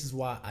why, and this is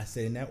why I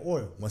said in that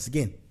order. Once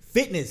again,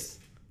 fitness,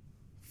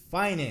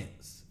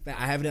 finance.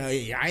 I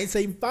ain't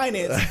say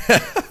finance,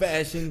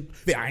 fashion.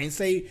 I ain't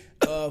say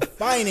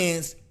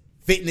finance,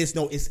 fitness.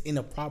 No, it's in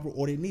a proper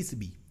order. It needs to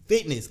be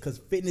fitness, because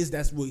fitness,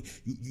 that's what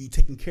you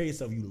taking care of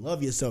yourself. You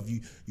love yourself. You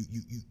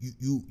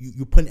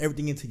putting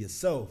everything into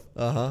yourself.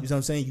 You know what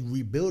I'm saying? You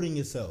rebuilding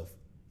yourself.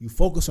 You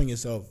focus on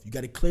yourself. You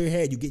got a clear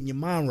head. You getting your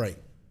mind right.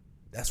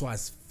 That's why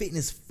it's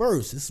fitness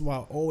first. This is why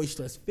I always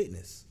stress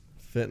fitness.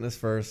 Fitness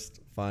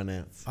first,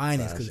 finance.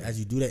 Finance, because as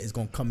you do that, it's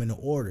gonna come into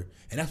order,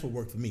 and that's what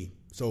worked for me.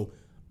 So.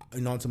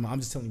 I'm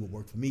just telling you what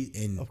worked for me,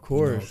 and of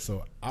course,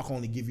 so I can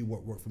only give you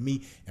what worked for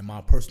me and my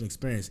personal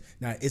experience.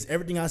 Now, is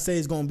everything I say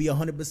is going to be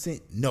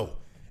 100%? No,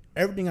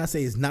 everything I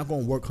say is not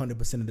going to work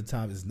 100% of the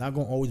time. It's not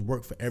going to always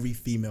work for every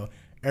female.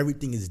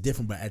 Everything is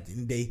different, but at the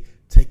end of the day,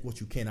 take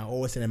what you can. I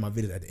always say that in my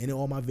videos. At the end of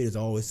all my videos,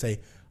 I always say,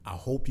 I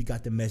hope you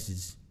got the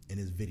message in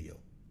this video.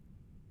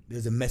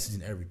 There's a message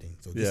in everything,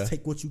 so just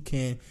take what you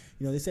can.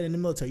 They said in the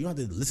military, you don't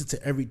have to listen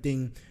to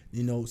everything.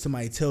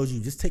 Somebody tells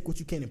you. Just take what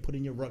you can and put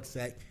in your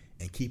rucksack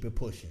and keep it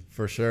pushing.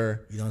 For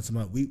sure.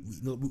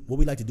 What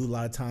we like to do a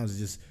lot of times is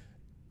just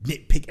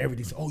nitpick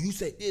everything. So, you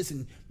said this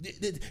and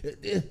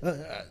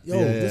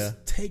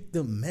just take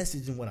the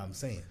message in what I'm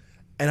saying.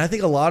 And I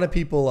think a lot of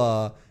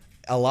people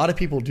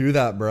do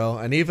that, bro.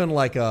 And even a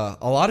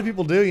lot of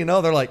people do.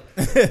 They're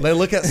they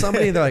look at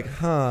somebody and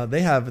they're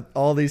they have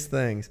all these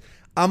things.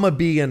 I'm going to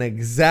be an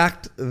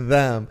exact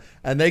them.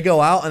 And they go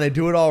out and they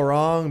do it all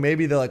wrong.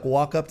 Maybe they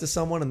walk up to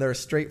someone and they're a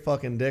straight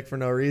fucking dick for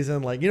no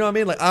reason. You know what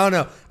I mean? I don't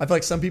know. I feel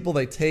like some people,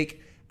 they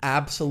take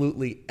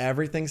absolutely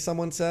everything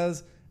someone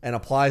says and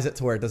applies it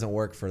to where it doesn't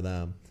work for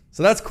them.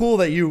 So that's cool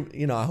that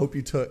I hope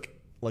you took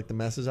the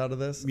message out of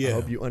this. Yeah. I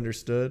hope you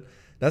understood.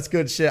 That's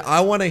good shit.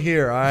 I want to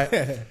hear. All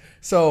right.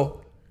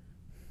 So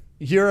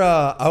you're,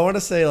 I want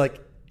to say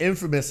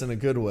infamous in a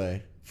good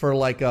way. For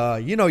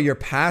your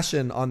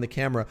passion on the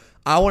camera.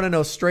 I want to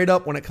know straight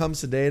up when it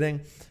comes to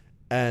dating,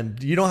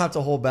 and you don't have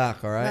to hold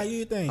back, all right? How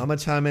you think? I'm going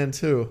to chime in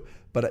too,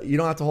 but you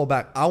don't have to hold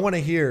back. I want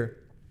to hear,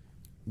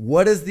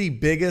 what is the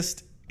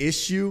biggest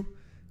issue,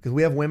 because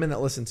we have women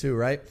that listen too,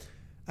 right?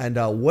 And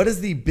what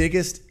is the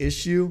biggest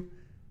issue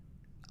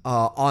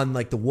on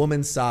the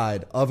woman's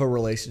side of a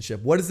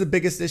relationship? What is the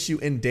biggest issue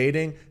in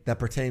dating that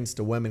pertains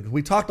to women? Because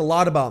we talked a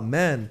lot about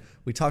men.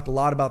 We talked a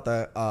lot about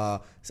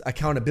the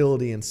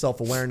accountability and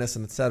self-awareness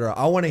and etc.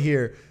 I want to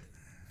hear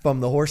from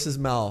the horse's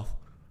mouth.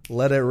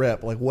 Let it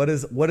rip. What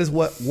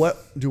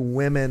do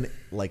women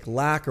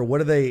lack, or what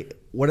are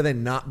they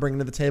not bringing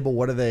to the table?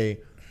 What are they,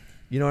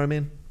 you know what I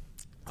mean?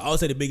 I would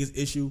say the biggest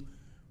issue,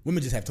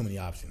 women just have too many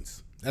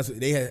options. That's what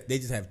they have. They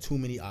just have too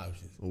many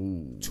options.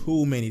 Ooh.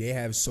 Too many. They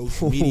have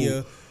social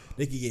media.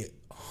 They can get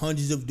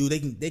hundreds of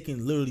dudes. They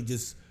can literally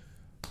just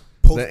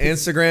post the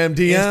Instagram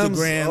DMs,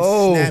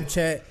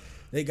 Snapchat.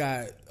 They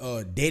got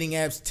dating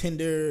apps,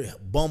 Tinder,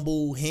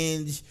 Bumble,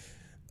 Hinge.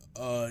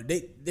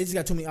 They just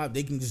got too many options.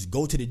 They can just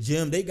go to the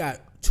gym. They got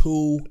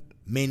too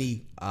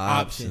many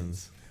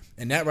options.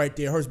 And that right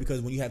there hurts,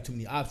 because when you have too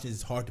many options,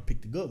 it's hard to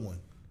pick the good one.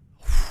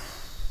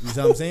 You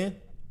know what I'm saying?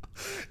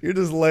 You're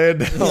just laying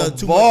down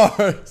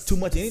bars. Too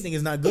much of anything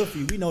is not good for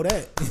you. We know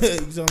that. You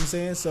know what I'm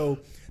saying? So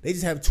they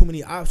just have too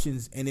many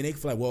options, and then they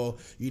feel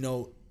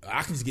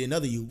I can just get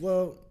another you.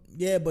 Well,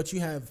 yeah, but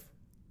you have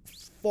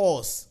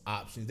false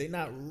options. They're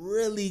not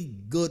really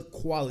good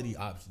quality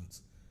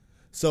options.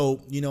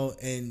 So,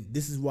 and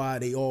this is why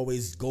they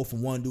always go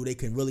from one dude. They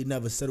can really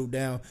never settle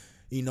down,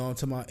 what I'm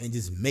talking about, and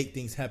just make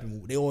things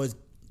happen. They always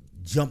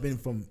jump in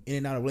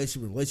and out of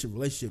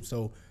relationship.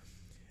 So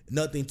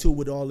nothing too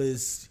with all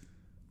this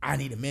I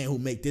need a man who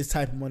make this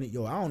type of money.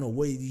 Yo, I don't know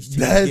where these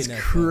chicks That's getting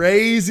that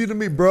crazy to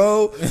me,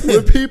 bro.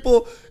 When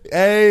people,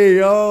 hey,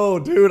 yo,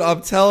 dude,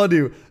 I'm telling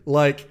you,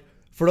 like,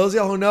 for those of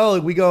y'all who know,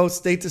 like, we go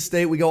state to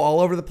state, we go all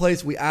over the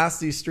place. We ask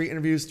these street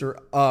interviews to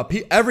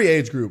every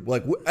age group,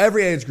 like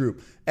every age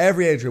group.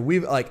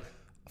 We've like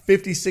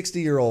 50,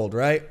 60-year-old,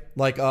 right?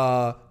 Like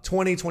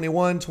 20,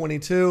 21,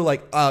 22,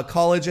 like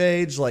college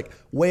age, like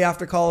way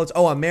after college.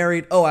 Oh, I'm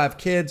married. Oh, I have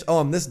kids. Oh,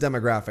 I'm this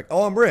demographic.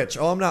 Oh, I'm rich.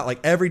 Oh, I'm not. Like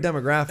every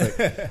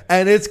demographic.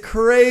 And it's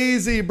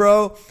crazy,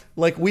 bro.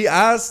 Like we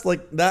asked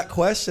like that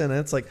question and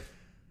it's like,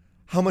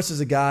 how much does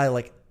a guy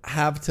like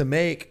have to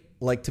make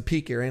like to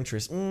pique your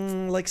interest?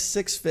 Like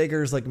 6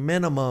 figures, like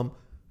minimum.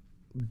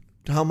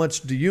 How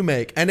much do you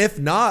make? And if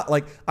not,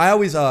 like I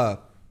always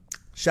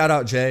shout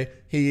out Jay.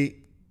 He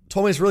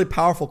told me this really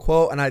powerful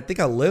quote, and I think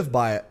I live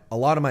by it a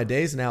lot of my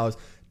days now, is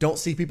don't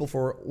see people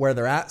for where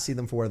they're at, see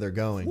them for where they're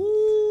going.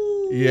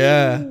 Ooh.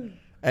 Yeah.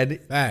 And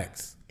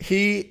facts.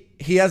 He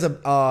has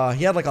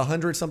he had like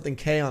 100 something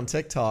K on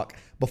TikTok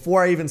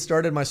before I even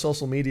started my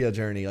social media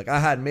journey. Like I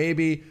had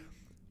maybe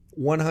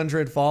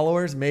 100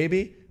 followers,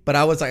 maybe, but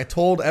I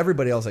told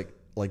everybody, I was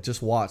like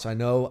just watch. I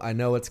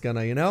know it's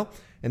gonna, you know?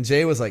 And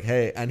Jay was like,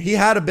 hey, and he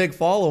had a big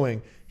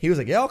following. He was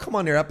like, yeah, I'll come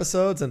on your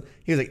episodes. And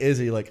he was like,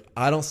 Izzy, like,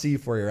 I don't see you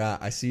for where you're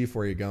at. I see you for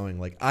where you're going.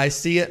 Like, I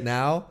see it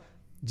now.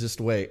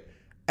 Just wait.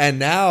 And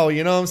now,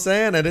 you know what I'm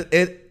saying? And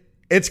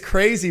it's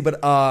crazy.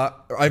 But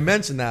I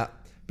mentioned that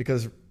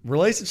because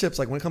relationships,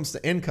 like when it comes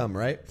to income,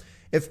 right?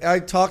 If I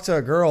talk to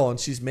a girl and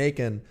she's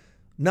making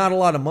not a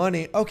lot of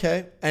money,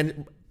 okay.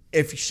 And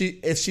if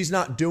she's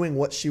not doing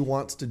what she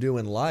wants to do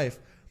in life,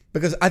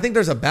 because I think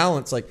there's a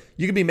balance. Like,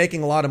 you could be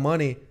making a lot of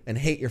money and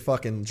hate your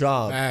fucking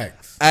job.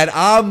 Facts. And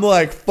I'm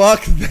like,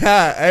 fuck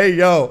that. Hey,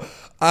 yo,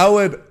 I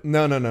would,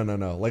 no.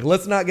 Like,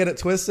 let's not get it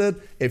twisted.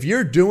 If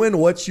you're doing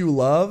what you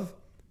love,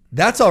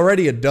 that's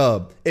already a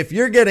dub. If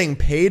you're getting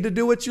paid to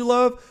do what you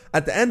love,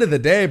 at the end of the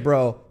day,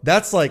 bro,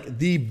 that's like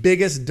the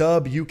biggest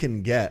dub you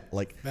can get.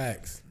 Like,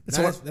 facts.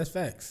 That's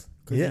facts.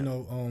 Because, you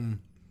know,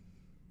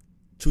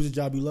 choose a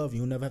job you love.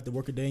 You'll never have to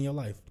work a day in your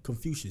life.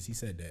 Confucius, he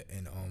said that.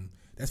 And,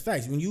 that's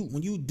facts. When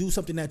you do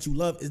something that you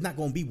love, it's not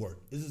going to be work.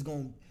 It's just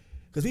going,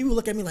 because people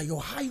look at me like, yo,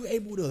 how are you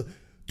able to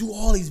do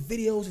all these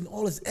videos and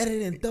all this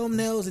editing and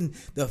thumbnails and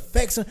the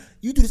effects?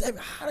 You do this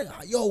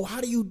how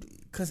do you?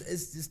 Because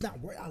it's not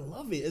work. I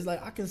love it. It's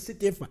like I can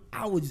sit there for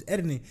hours just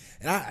editing,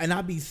 and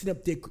I'll be sitting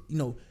up there, you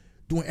know,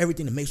 doing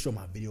everything to make sure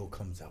my video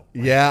comes out.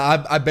 Right?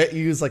 Yeah, I bet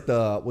you use like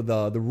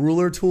the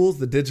ruler tools,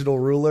 the digital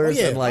rulers,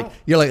 and like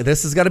you're like,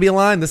 this has got to be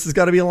aligned. This has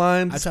got to be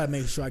aligned. I try to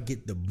make sure I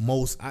get the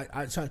most.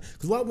 I try,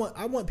 because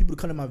I want people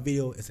to come to my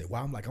video and say,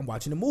 wow, I'm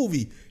watching a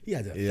movie. He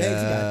has effects, he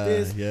got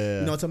this. Yeah.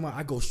 You know what I'm talking about?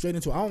 I go straight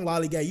into it. I don't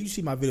lollygag. You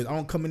see my videos. I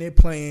don't come in there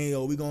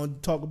playing, we gonna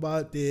talk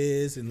about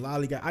this and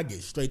lollygag. I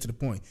get straight to the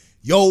point.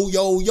 Yo,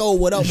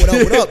 what up?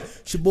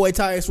 It's your boy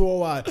Tyus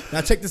Worldwide.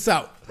 Now check this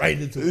out. Right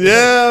into it.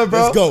 Yeah,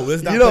 bro. Let's go.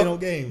 Let's not play no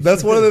games.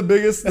 That's one of the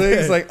biggest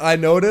things. Like I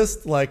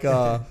noticed, like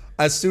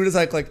as soon as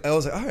I was like,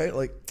 all right,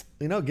 like,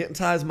 you know, get in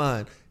Ty's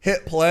mind.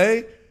 Hit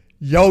play.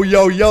 Yo,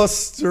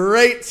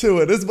 straight to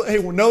it. Hey,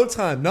 no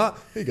time. Not,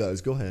 hey guys,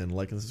 go ahead and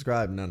like and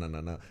subscribe.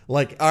 No.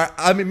 Like,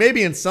 I mean,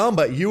 maybe in some,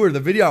 but the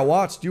video I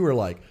watched, you were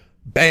like,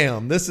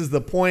 bam, this is the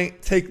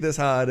point. Take this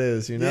how it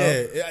is, you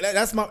know? Yeah,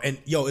 that's my, and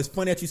yo, it's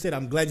funny that you said,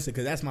 I'm glad you said,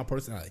 because that's my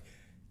personality.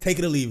 Take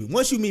it or leave it.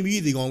 Once you meet me, you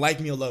either gonna like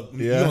me or love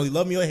me. Yeah. You only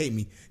love me or hate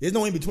me. There's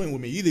no in between with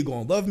me. You either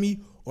gonna love me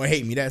or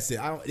hate me. That's it.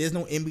 There's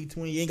no in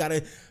between. You ain't gotta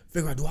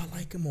figure out, do I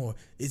like him or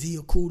is he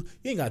a cool?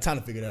 You ain't got time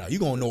to figure that out. You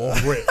gonna know all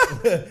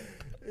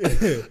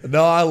rip.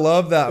 No, I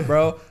love that,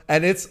 bro.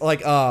 And it's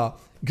like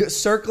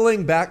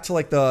circling back to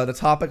like the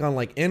topic on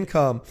like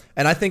income,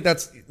 and I think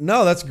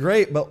that's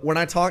great. But when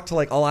I talk to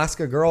like, I'll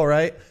ask a girl,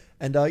 right,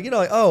 and you know,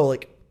 like, oh,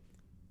 like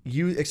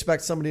you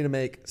expect somebody to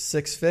make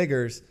 6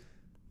 figures,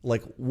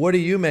 like what do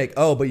you make?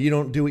 Oh, but you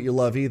don't do what you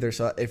love either.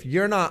 So if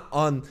you're not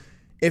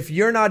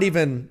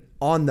even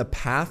on the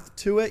path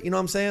to it, you know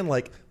what I'm saying?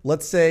 Like,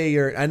 let's say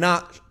I'm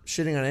not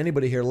shitting on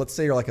anybody here. Let's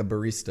say you're like a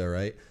barista,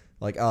 right?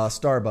 Like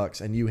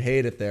Starbucks, and you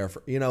hate it there,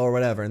 you know, or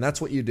whatever, and that's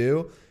what you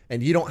do.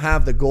 And you don't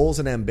have the goals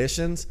and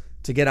ambitions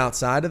to get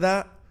outside of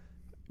that,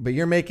 but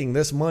you're making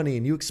this money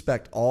and you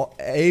expect all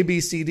A, B,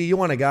 C, D. You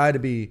want a guy to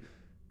be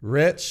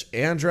rich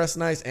and dress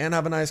nice and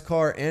have a nice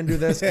car and do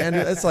this and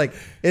do, it's like,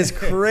 it's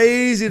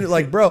crazy.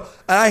 Like, bro,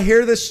 I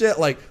hear this shit.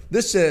 Like,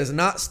 this shit is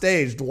not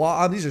staged.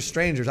 Wow, these are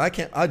strangers. I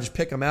just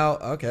pick them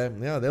out. Okay,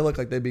 yeah, they look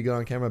like they'd be good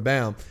on camera.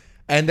 Bam.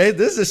 And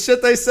this is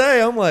shit they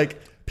say. I'm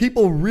like,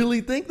 people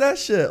really think that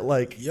shit.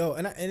 Like, yo,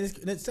 and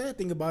the sad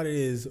thing about it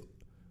is,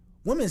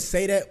 women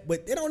say that,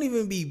 but they don't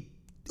even be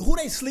who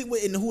they sleep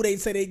with and who they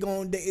say they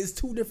going to date is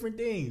 2 different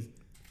things.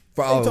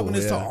 They talking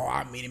this talk. Oh,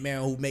 I mean a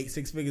man who makes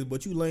 6 figures,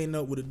 but you laying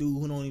up with a dude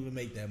who don't even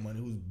make that money,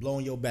 who's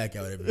blowing your back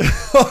out every day. You know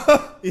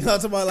what I'm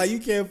talking about? Like, you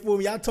can't fool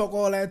me. I talk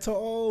all that talk.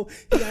 Oh,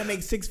 he gotta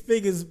make 6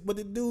 figures, but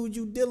the dude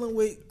you dealing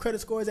with credit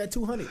score is at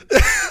 200.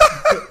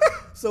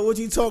 So what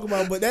you talking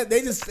about? But that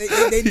they do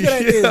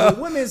that. Yeah. What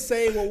women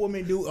say, what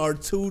women do are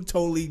 2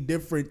 totally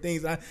different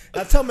things. I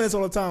tell men this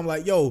all the time.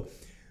 Like, yo,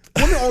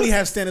 Women only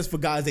have standards for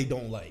guys they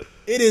don't like.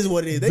 It is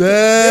what it is. They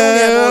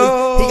only have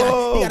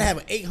all. He got to have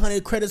an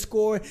 800 credit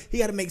score. He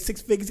got to make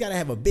six figures. He got to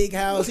have a big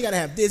house. He got to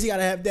have this. He got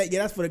to have that.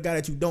 Yeah, that's for the guy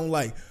that you don't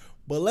like.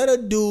 But let a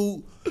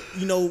dude,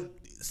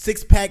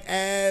 6-pack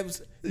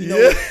abs,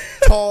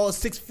 tall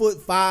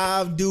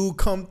 6'5" dude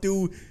come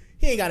through.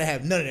 He ain't got to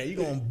have none of that.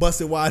 You're going to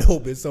bust it wide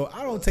open. So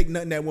I don't take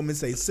nothing that women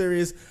say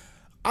serious.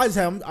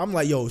 I'm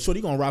like, yo, shorty,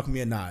 you going to rock with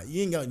me or not?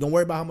 You ain't don't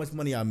worry about how much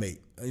money I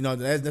make. That's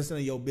none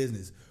of your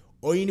business.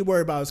 All you need to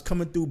worry about is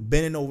coming through,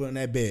 bending over on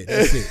that bed.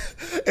 That's it.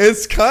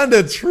 It's kind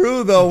of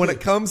true though when it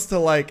comes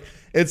to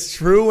it's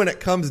true when it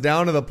comes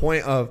down to the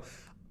point of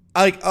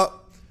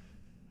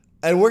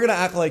and we're gonna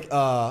act like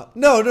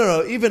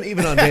no even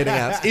on dating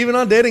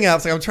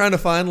apps I'm trying to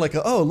find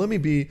let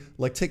me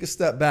take a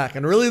step back,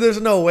 and really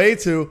there's no way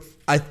to.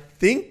 I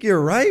think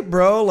you're right,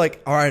 bro, or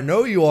I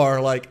know you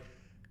are,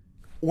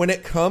 when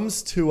it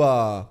comes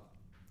to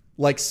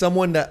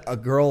someone that a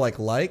girl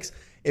likes.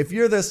 If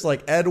you're this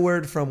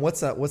Edward from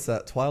what's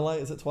that Twilight?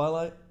 Is it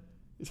Twilight?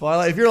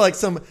 If you're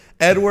some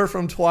Edward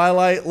from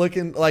Twilight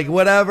looking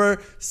whatever,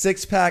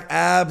 6-pack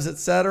abs,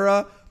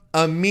 etc.,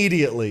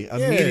 immediately.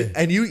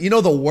 And you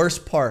know the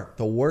worst part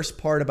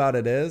about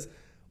it is,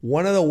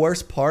 one of the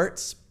worst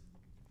parts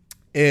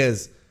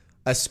is,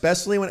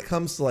 especially when it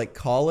comes to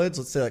college,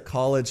 let's say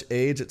college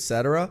age,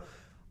 etc.,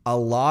 a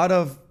lot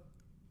of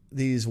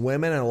these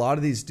women and a lot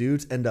of these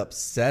dudes end up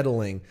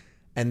settling,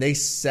 and they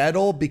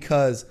settle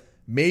because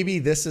maybe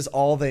this is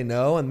all they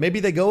know, and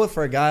maybe they go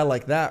for a guy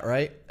like that,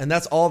 right? And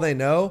that's all they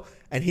know,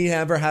 and he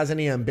never has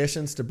any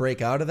ambitions to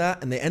break out of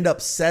that, and they end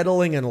up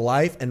settling in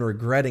life and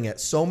regretting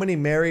it. So many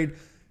married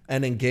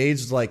and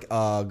engaged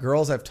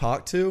girls I've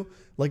talked to,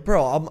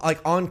 bro, I'm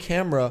on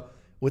camera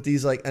with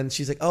these and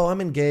she's oh, I'm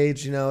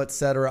engaged,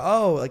 etc.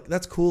 Oh,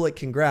 that's cool,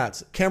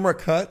 congrats. Camera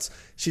cuts,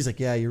 she's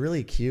yeah, you're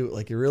really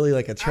cute, you're really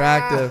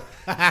attractive.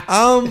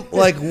 What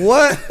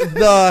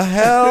the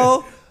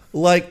hell?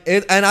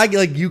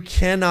 You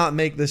cannot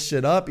make this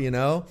shit up,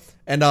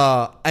 and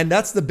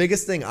that's the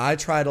biggest thing I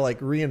try to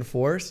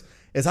reinforce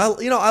is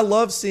I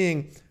love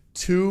seeing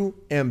two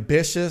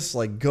ambitious,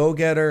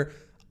 go-getter.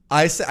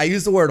 I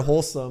use the word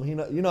wholesome.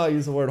 I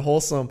use the word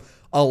wholesome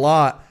a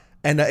lot.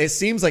 And it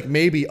seems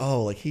maybe,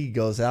 he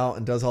goes out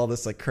and does all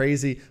this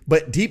crazy,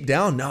 but deep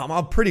down, no,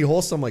 I'm pretty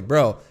wholesome.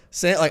 Bro,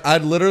 say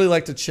I'd literally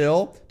like to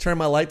chill, turn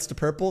my lights to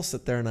purple,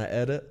 sit there and I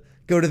edit,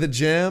 go to the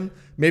gym,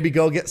 maybe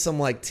go get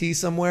some tea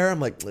somewhere.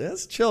 I'm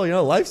let's chill,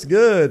 life's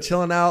good,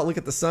 chilling out, look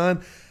at the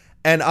sun.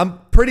 And I'm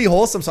pretty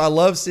wholesome. So I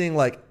love seeing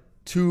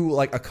two,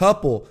 a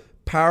couple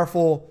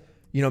powerful,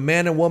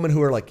 man and woman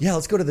who are yeah,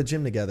 let's go to the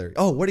gym together.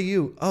 Oh,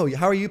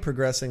 how are you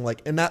progressing?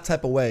 In that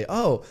type of way.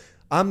 Oh,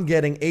 I'm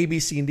getting A, B,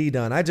 C, and D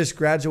done. I just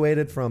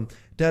graduated from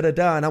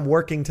da-da-da, and I'm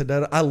working to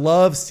da-da. I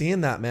love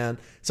seeing that, man.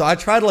 So I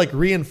try to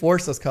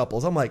reinforce those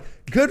couples. I'm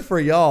good for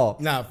y'all.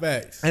 Nah,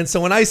 facts. And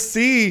so when I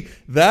see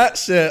that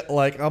shit,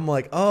 I'm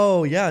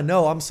oh, yeah,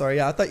 no, I'm sorry.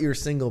 Yeah, I thought you were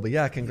single, but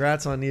yeah,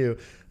 congrats on you.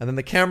 And then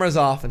the camera's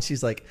off, and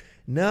she's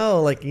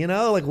no, what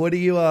do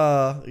you,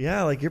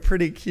 you're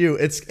pretty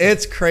cute.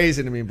 It's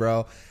crazy to me,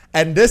 bro.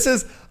 And this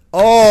is,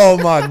 oh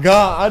my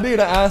God, I need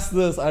to ask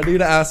this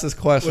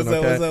question.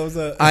 What's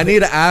up? I need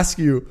to ask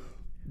you.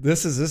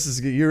 This is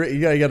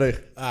you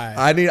gotta.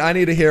 Right. I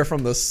need to hear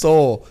from the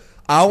soul.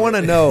 I want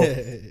to know.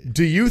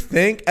 Do you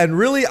think? And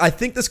really, I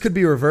think this could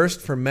be reversed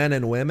for men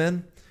and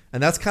women,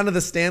 and that's kind of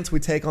the stance we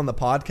take on the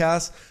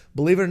podcast.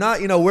 Believe it or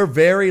not, we're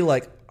very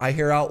I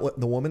hear out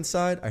the woman's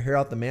side, I hear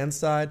out the man's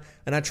side,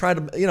 and I try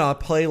to, I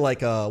play what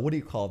do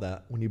you call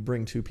that when you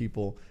bring two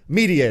people?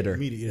 Mediator.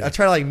 I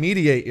try to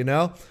mediate,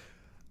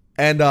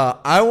 And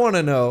I want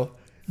to know,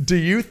 do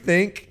you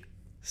think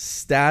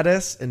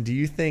status and do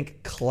you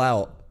think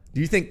clout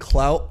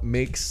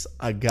makes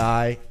a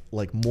guy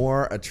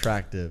more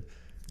attractive?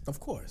 Of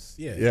course.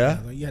 Yeah.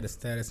 Yeah. You had the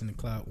status and the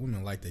clout.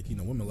 Women like that.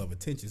 Women love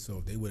attention. So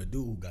if they were a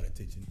dude who got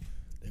attention,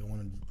 they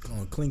want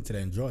to cling to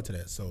that and draw to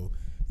that. So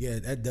yeah,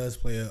 that does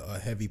play a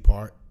heavy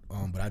part.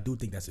 But I do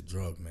think that's a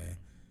drug, man.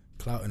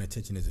 Clout and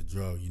attention is a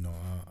drug. You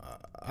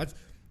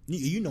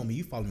know me.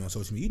 You follow me on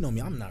social media. You know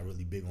me. I'm not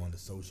really big on the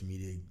social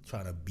media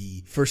trying to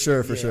be for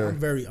sure. I'm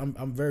very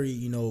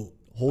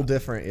whole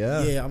different.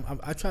 Yeah. Yeah.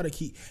 I try to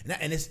keep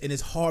and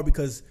it's hard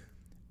because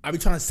I be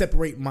trying to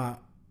separate my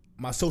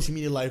social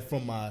media life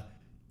from my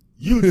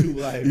YouTube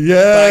life.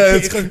 Yeah.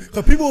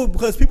 Because people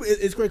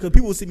it's great because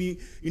people see me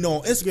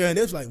on Instagram and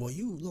they're just well,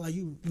 you look like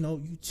you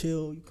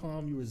chill, you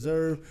calm, you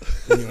reserve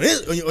on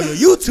your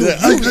YouTube.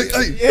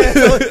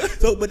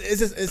 So but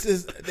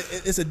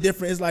it's a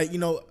different. It's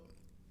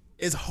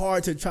it's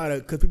hard to try to,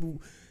 because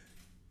people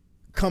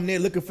come there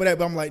looking for that,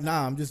 but I'm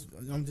nah, I'm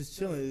just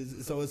chilling.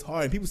 So it's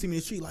hard. And people see me in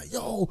the street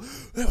yo,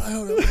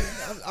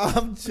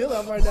 I'm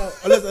chilling right now.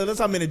 Unless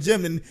I'm in the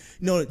gym, and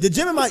the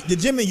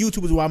gym and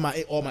YouTube is where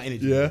all my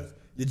energy is.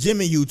 The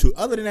gym and YouTube.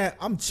 Other than that,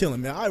 I'm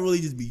chilling, man. I really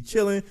just be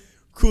chilling,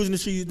 cruising the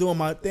streets, doing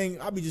my thing.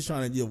 I be just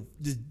trying to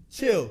just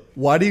chill.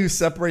 Why do you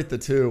separate the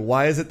two?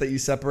 Why is it that you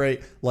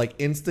separate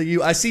Insta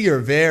you? I see you're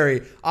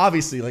very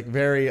obviously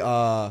very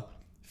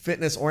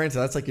fitness oriented.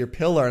 That's like your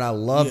pillar, and I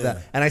love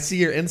that. And I see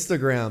your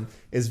Instagram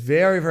is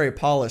very, very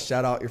polished.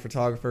 Shout out your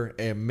photographer,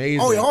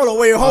 amazing. Oh, yeah,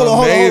 hold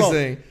on.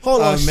 Amazing.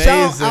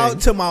 Shout out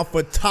to my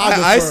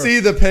photographer. I see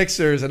the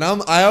pictures, and I'm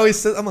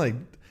like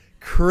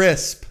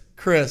crisp.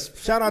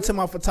 Shout out to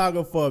my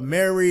photographer,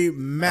 Mary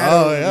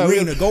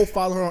Matarina. Go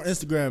follow her on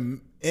Instagram,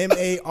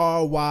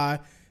 MaryMatorin.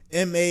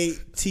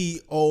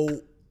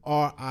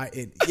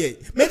 Yeah,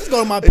 man, just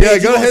go to my page. Yeah,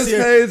 go to his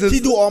page. She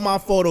do all my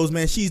photos,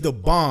 man. She's the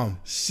bomb.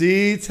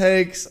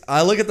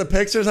 I look at the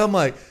pictures, I'm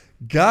like,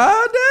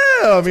 God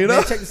damn, you know?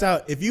 Man, check this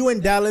out. If you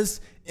in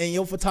Dallas and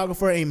your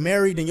photographer ain't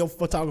married, then your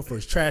photographer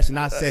is trash, and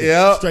I said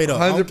it straight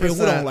up. 100%. I don't care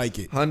who don't like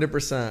it.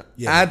 100%.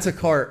 Yeah. Add to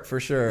cart for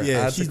sure.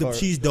 Yeah,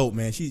 she's dope,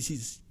 man.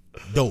 She's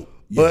dope.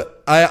 Yeah.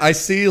 But I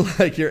see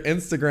like your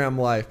Instagram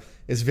life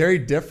is very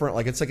different.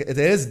 Like it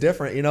is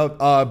different. You know,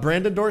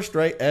 Brandon Dorst,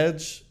 right?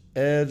 Edge.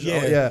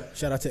 Yeah.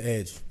 Shout out to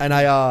Edge. And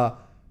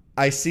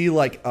I see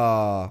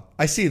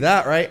I see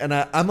that, right? And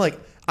I'm like,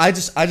 I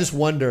just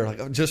wonder,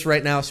 like, just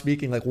right now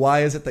speaking, like,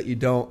 why is it that you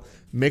don't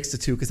mix the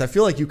two? Because I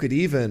feel like you could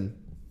even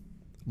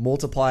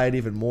multiply it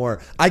even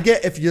more. I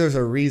get if there's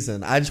a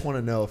reason. I just want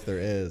to know if there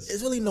is.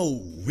 There's really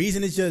no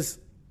reason. It's just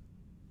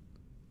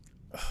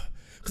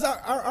because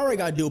I already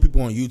got to deal with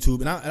people on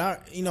YouTube, and I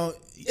you know,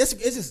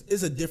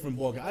 it's a different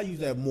ballgame. I use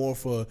that more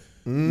for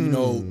you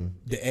know,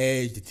 the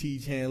Edge, the T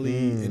channel,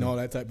 and all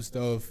that type of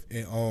stuff,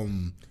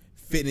 and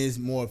fitness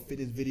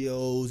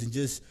videos, and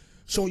just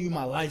showing you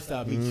my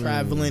lifestyle, me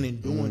traveling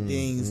and doing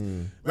things,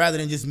 rather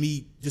than just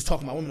me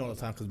talking about women all the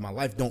time, because my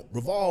life don't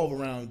revolve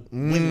around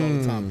women all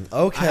the time.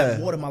 Okay, I have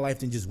more to my life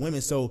than just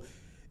women, so.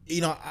 You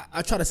know,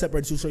 I try to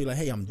separate the two, show you like,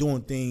 hey, I'm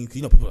doing things.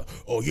 You know, people are like,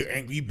 oh, you're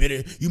angry, you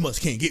bitter, you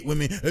can't get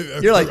women.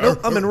 You're like, nope,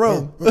 I'm in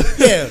Rome.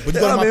 Yeah, but you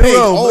go to my page,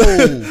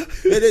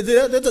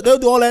 they'll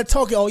do all that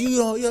talking. Oh, you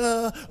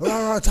know,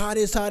 tie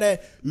this, tie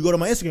that. You go to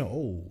my Instagram.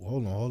 Oh,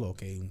 hold on,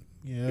 okay.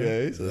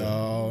 Yeah.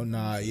 Oh,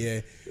 nah,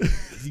 yeah.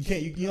 You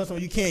can't,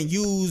 you can't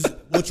use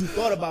what you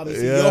thought about me.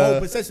 So your whole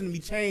perception of me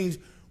changed.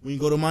 When you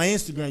go to my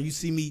Instagram, you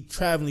see me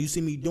traveling, you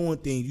see me doing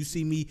things, you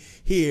see me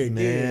here,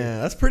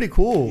 there. That's pretty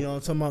cool. You know what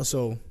I'm talking about?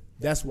 So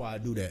that's why I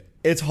do that.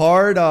 It's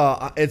hard.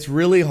 It's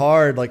really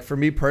hard. Like for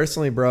me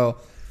personally, bro,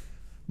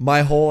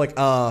 my whole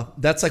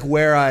that's like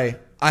where I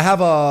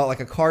have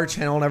a car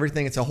channel and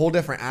everything. It's a whole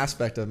different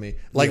aspect of me.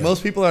 Like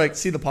most people are like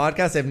see the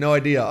podcast, they have no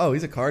idea. Oh,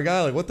 he's a car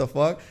guy. Like what the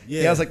fuck?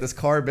 Yeah. He has like this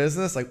car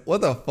business. Like what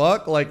the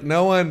fuck? Like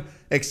no one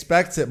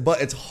expects it,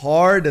 but it's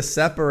hard to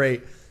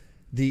separate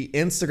the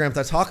Instagrams.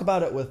 I talk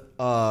about it with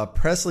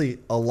Presley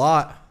a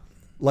lot.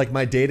 Like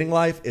my dating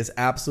life is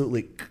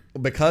absolutely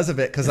because of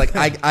it. Cause like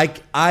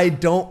I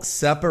don't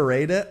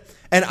separate it,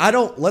 and I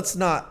don't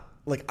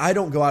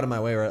go out of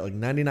my way, right? Like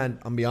 99,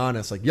 I'm be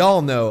honest, like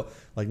y'all know,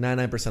 like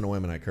 99% of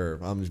women I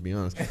curve. I'm just being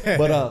honest.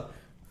 But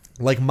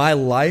like my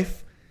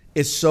life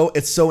is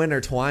it's so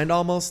intertwined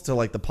almost to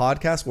like the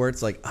podcast where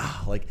it's like,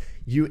 like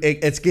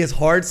it gets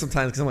hard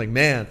sometimes. Cause I'm like,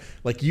 man,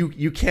 like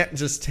you can't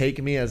just take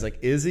me as like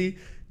Izzy.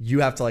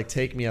 You have to like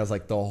take me as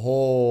like the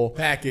whole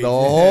package. The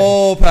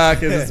whole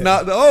package. It's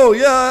not oh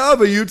yeah, I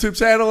have a YouTube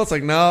channel. It's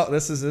like no,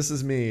 this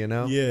is me, you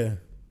know? Yeah.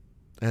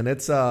 And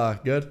it's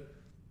good.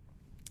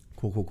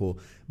 Cool.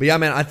 But yeah,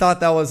 man, I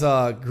thought that was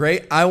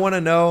great. I want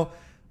to know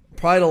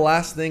probably the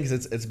last thing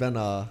because it's been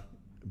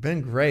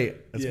great.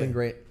 It's been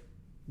great.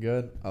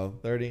 Good. Oh,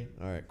 30.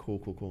 All right.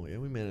 Cool. Yeah,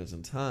 we managed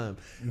in time.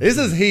 This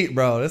is heat,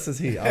 bro. This is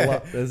heat. I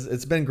love this.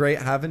 It's been great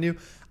having you.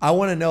 I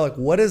want to know like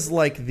what is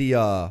like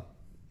the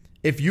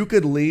if you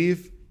could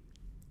leave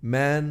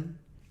men,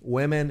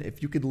 women,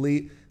 if you could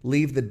leave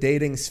the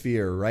dating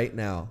sphere right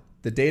now,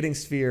 the dating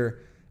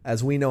sphere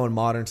as we know in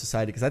modern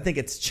society, because I think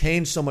it's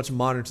changed so much in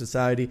modern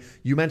society.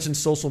 You mentioned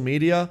social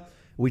media.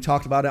 We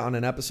talked about it on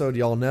an episode.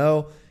 Y'all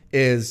know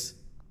is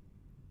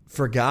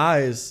for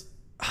guys,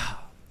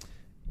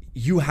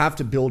 you have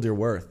to build your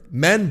worth.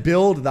 Men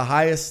build the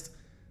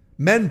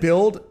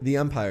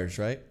empires,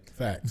 right?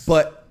 Facts.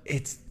 But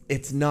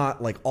it's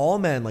not like all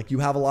men. Like you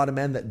have a lot of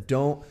men that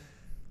don't.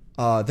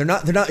 You're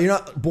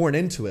not born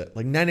into it.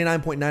 Like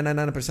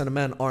 99.999% of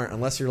men aren't,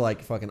 unless you're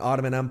like fucking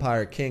Ottoman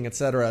Empire, king,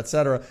 etc.,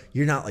 etc.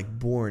 You're not like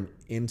born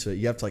into it.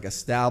 You have to like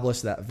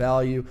establish that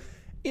value.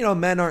 You know,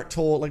 men aren't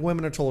told, like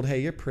women are told, hey,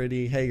 you're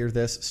pretty, hey, you're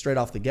this, straight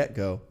off the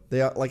get-go.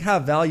 They are, like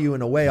have value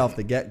in a way off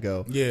the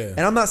get-go. Yeah.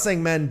 And I'm not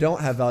saying men don't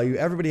have value.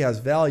 Everybody has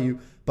value,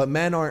 but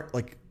men aren't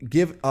like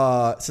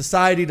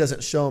society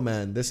doesn't show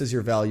men this is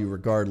your value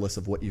regardless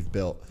of what you've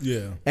built.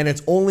 Yeah. And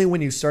it's only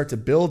when you start to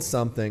build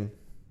something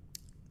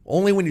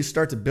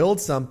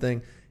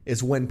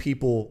is when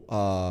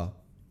people,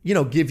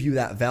 give you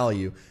that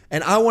value.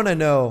 And I want to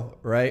know,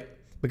 right?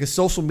 Because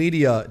social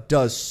media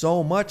does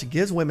so much. It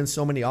gives women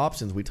so many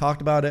options. We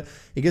talked about it.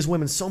 It gives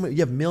women so many. You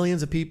have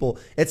millions of people.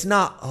 It's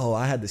not, oh,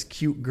 I had this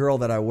cute girl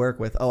that I work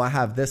with. Oh, I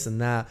have this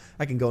and that.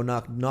 I can go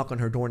knock on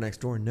her door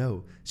next door.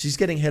 No. She's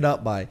getting hit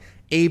up by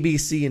A, B,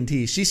 C, and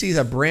D. She sees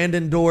a brand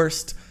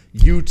endorsed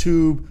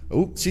YouTube.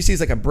 Oh, she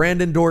sees like a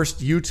brand endorsed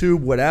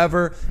YouTube,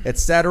 whatever,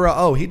 etc.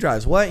 Oh, he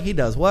drives what? He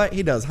does what?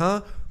 He does,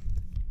 huh?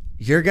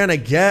 You're going to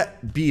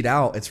get beat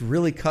out. It's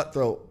really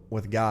cutthroat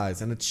with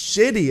guys, and it's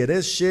shitty. It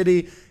is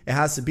shitty. It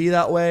has to be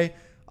that way.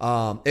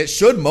 It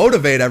should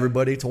motivate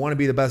everybody to want to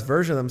be the best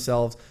version of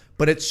themselves,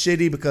 but it's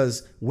shitty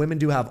because women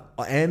do have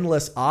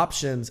endless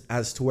options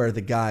as to where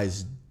the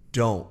guys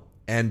don't.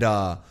 And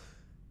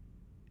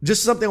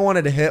just something I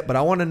wanted to hit, but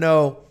I want to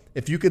know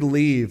if you could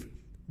leave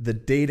the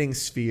dating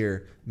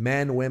sphere,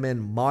 men, women,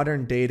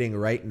 modern dating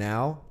right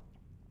now.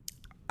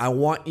 I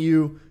want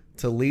you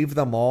to leave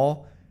them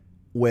all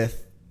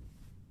with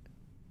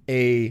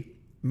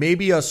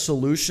maybe a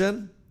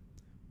solution,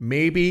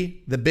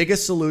 maybe the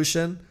biggest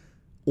solution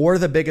or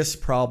the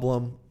biggest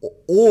problem,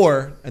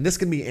 or, and this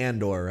can be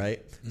and/or,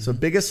 right? Mm-hmm. So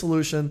biggest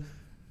solution,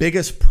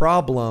 biggest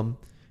problem,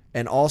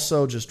 and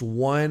also just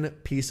one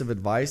piece of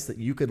advice that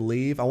you could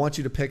leave. I want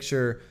you to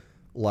picture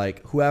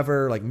like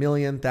whoever, like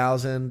million,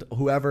 thousand,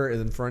 whoever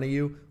is in front of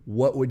you,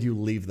 what would you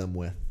leave them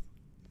with?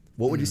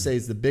 What would you say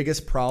is the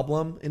biggest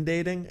problem in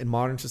dating in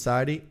modern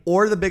society,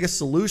 or the biggest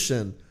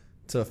solution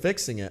to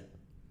fixing it?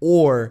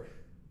 Or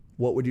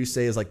what would you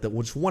say is like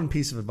which one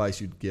piece of advice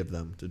you'd give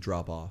them to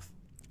drop off?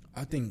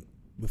 I think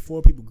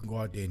before people can go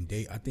out there and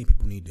date, I think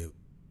people need to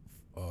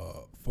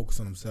focus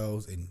on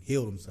themselves and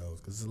heal themselves,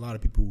 because there's a lot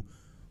of people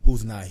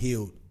who's not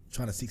healed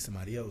trying to seek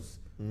somebody else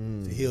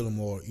to heal them,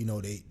 or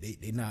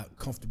they're not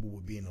comfortable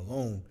with being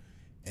alone,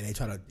 and they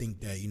try to think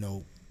that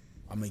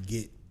I'm gonna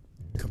get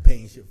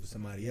companionship for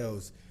somebody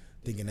else,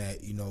 thinking that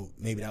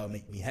maybe that would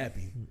make me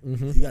happy.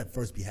 Mm-hmm. So you gotta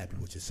first be happy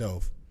with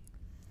yourself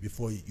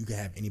before you can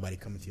have anybody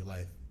come into your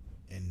life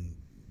and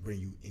bring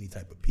you any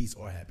type of peace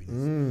or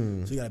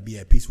happiness. So you gotta be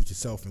at peace with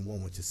yourself and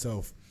one with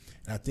yourself.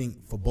 And I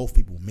think for both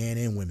people, man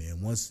and women,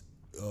 and once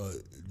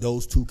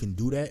those two can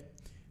do that,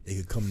 they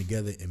could come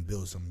together and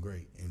build something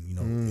great, and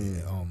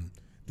and,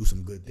 do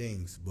some good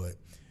things. But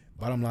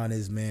bottom line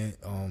is, man,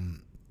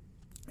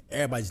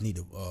 everybody just need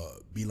to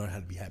learn how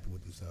to be happy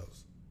with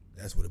themselves.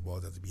 That's what it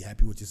boils down to. Be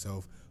happy with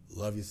yourself,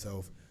 love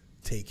yourself,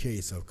 take care of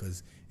yourself,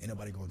 because ain't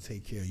nobody gonna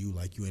take care of you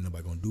like you, ain't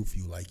nobody gonna do for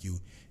you like you.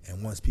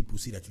 And once people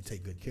see that you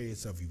take good care of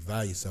yourself, you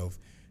value yourself,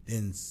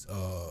 then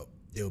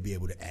they'll be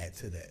able to add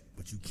to that.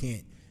 But you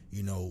can't,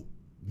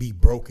 be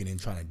broken and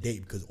trying to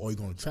date, because all you're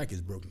gonna attract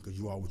is broken, because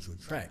you are what you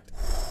attract.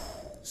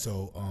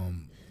 So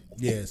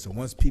so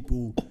once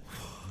people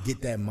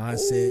get that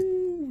mindset,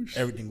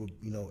 everything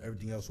will,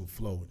 everything else will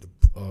flow.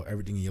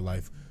 Everything in your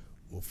life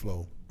will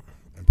flow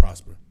and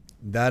prosper.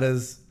 That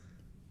is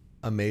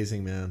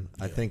amazing, man.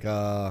 Yeah. I think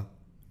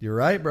you're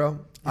right, bro.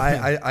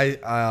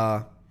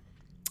 I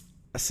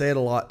say it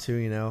a lot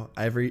too.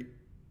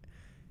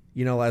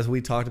 As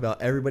we talked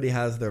about, everybody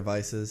has their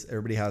vices.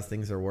 Everybody has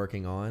things they're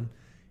working on,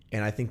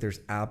 and I think there's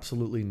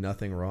absolutely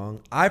nothing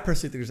wrong. I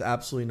personally think there's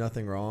absolutely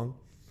nothing wrong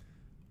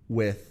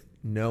with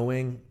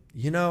knowing,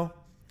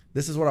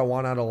 this is what I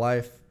want out of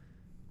life.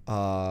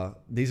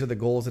 These are the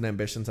goals and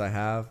ambitions I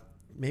have.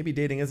 Maybe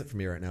dating isn't for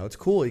me right now. It's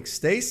cool.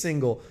 Stay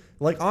single.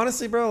 Like,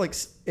 honestly, bro, like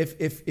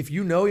if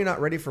you're not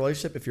ready for a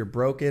relationship, if you're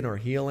broken or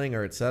healing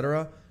or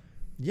etc.,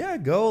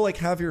 go like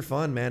have your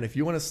fun, man. If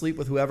you want to sleep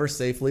with whoever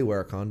safely,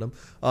 wear a condom.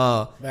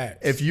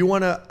 If you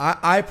want to,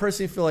 I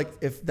personally feel like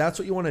if that's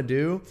what you want to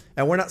do,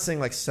 and we're not saying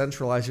like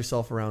centralize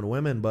yourself around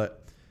women, but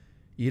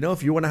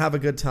if you want to have a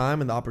good time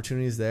and the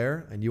opportunity is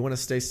there, and you want to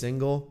stay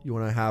single, you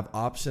want to have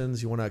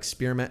options, you want to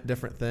experiment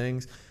different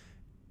things,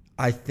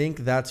 I think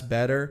that's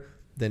better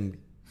than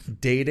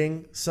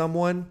dating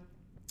someone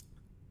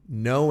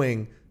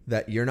knowing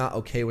that you're not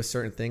okay with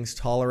certain things,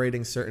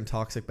 tolerating certain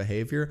toxic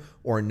behavior,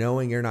 or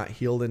knowing you're not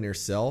healed in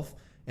yourself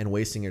and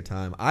wasting your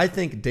time. I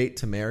think date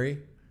to marry.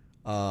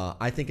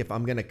 I think if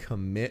I'm going to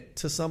commit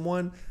to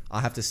someone,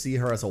 I have to see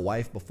her as a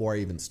wife before I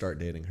even start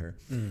dating her.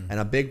 And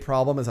a big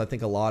problem is I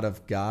think a lot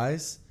of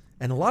guys,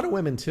 and a lot of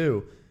women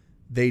too,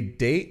 they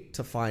date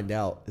to find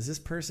out, is this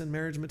person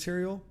marriage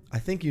material? I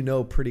think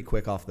pretty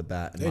quick off the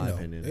bat, in my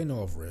opinion. They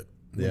know over it.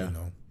 Yeah.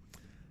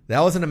 That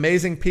was an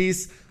amazing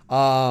piece.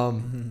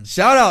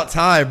 Shout out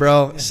Ty,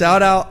 bro.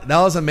 Shout out.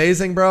 That was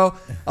amazing, bro.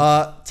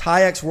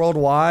 TyX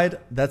Worldwide.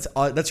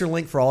 That's your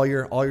link for all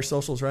your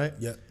socials, right?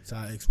 Yep.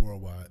 TyX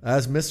Worldwide.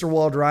 That's Mr.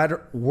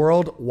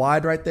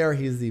 Worldwide right there.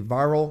 He's the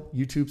viral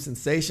YouTube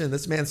sensation.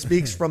 This man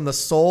speaks from the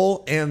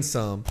soul and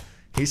some.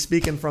 He's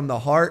speaking from the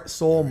heart,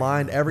 soul,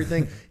 mind,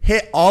 everything.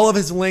 Hit all of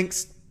his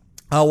links.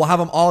 We'll have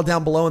them all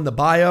down below in the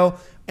bio.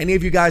 Any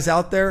of you guys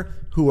out there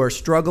who are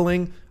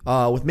struggling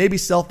with maybe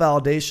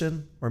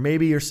self-validation, or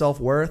maybe your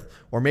self-worth,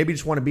 or maybe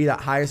just want to be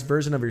that highest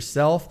version of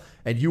yourself,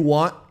 and you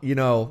want, I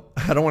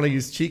don't want to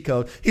use cheat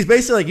code. He's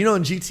basically like,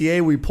 in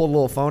GTA where you pull a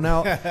little phone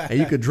out and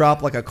you could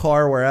drop like a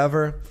car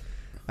wherever.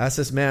 That's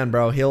this man,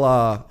 bro.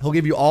 He'll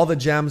give you all the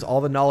gems,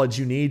 all the knowledge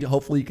you need.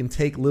 Hopefully you can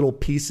take little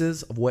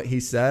pieces of what he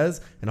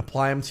says and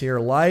apply them to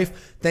your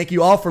life. Thank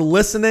you all for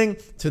listening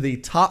to the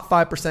Top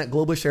 5%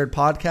 Globally Shared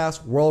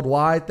Podcast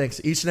worldwide. Thanks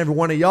to each and every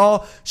one of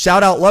y'all.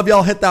 Shout out. Love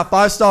y'all. Hit that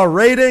 5-star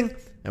rating.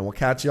 And we'll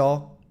catch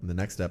y'all in the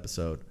next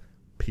episode.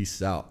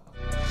 Peace out.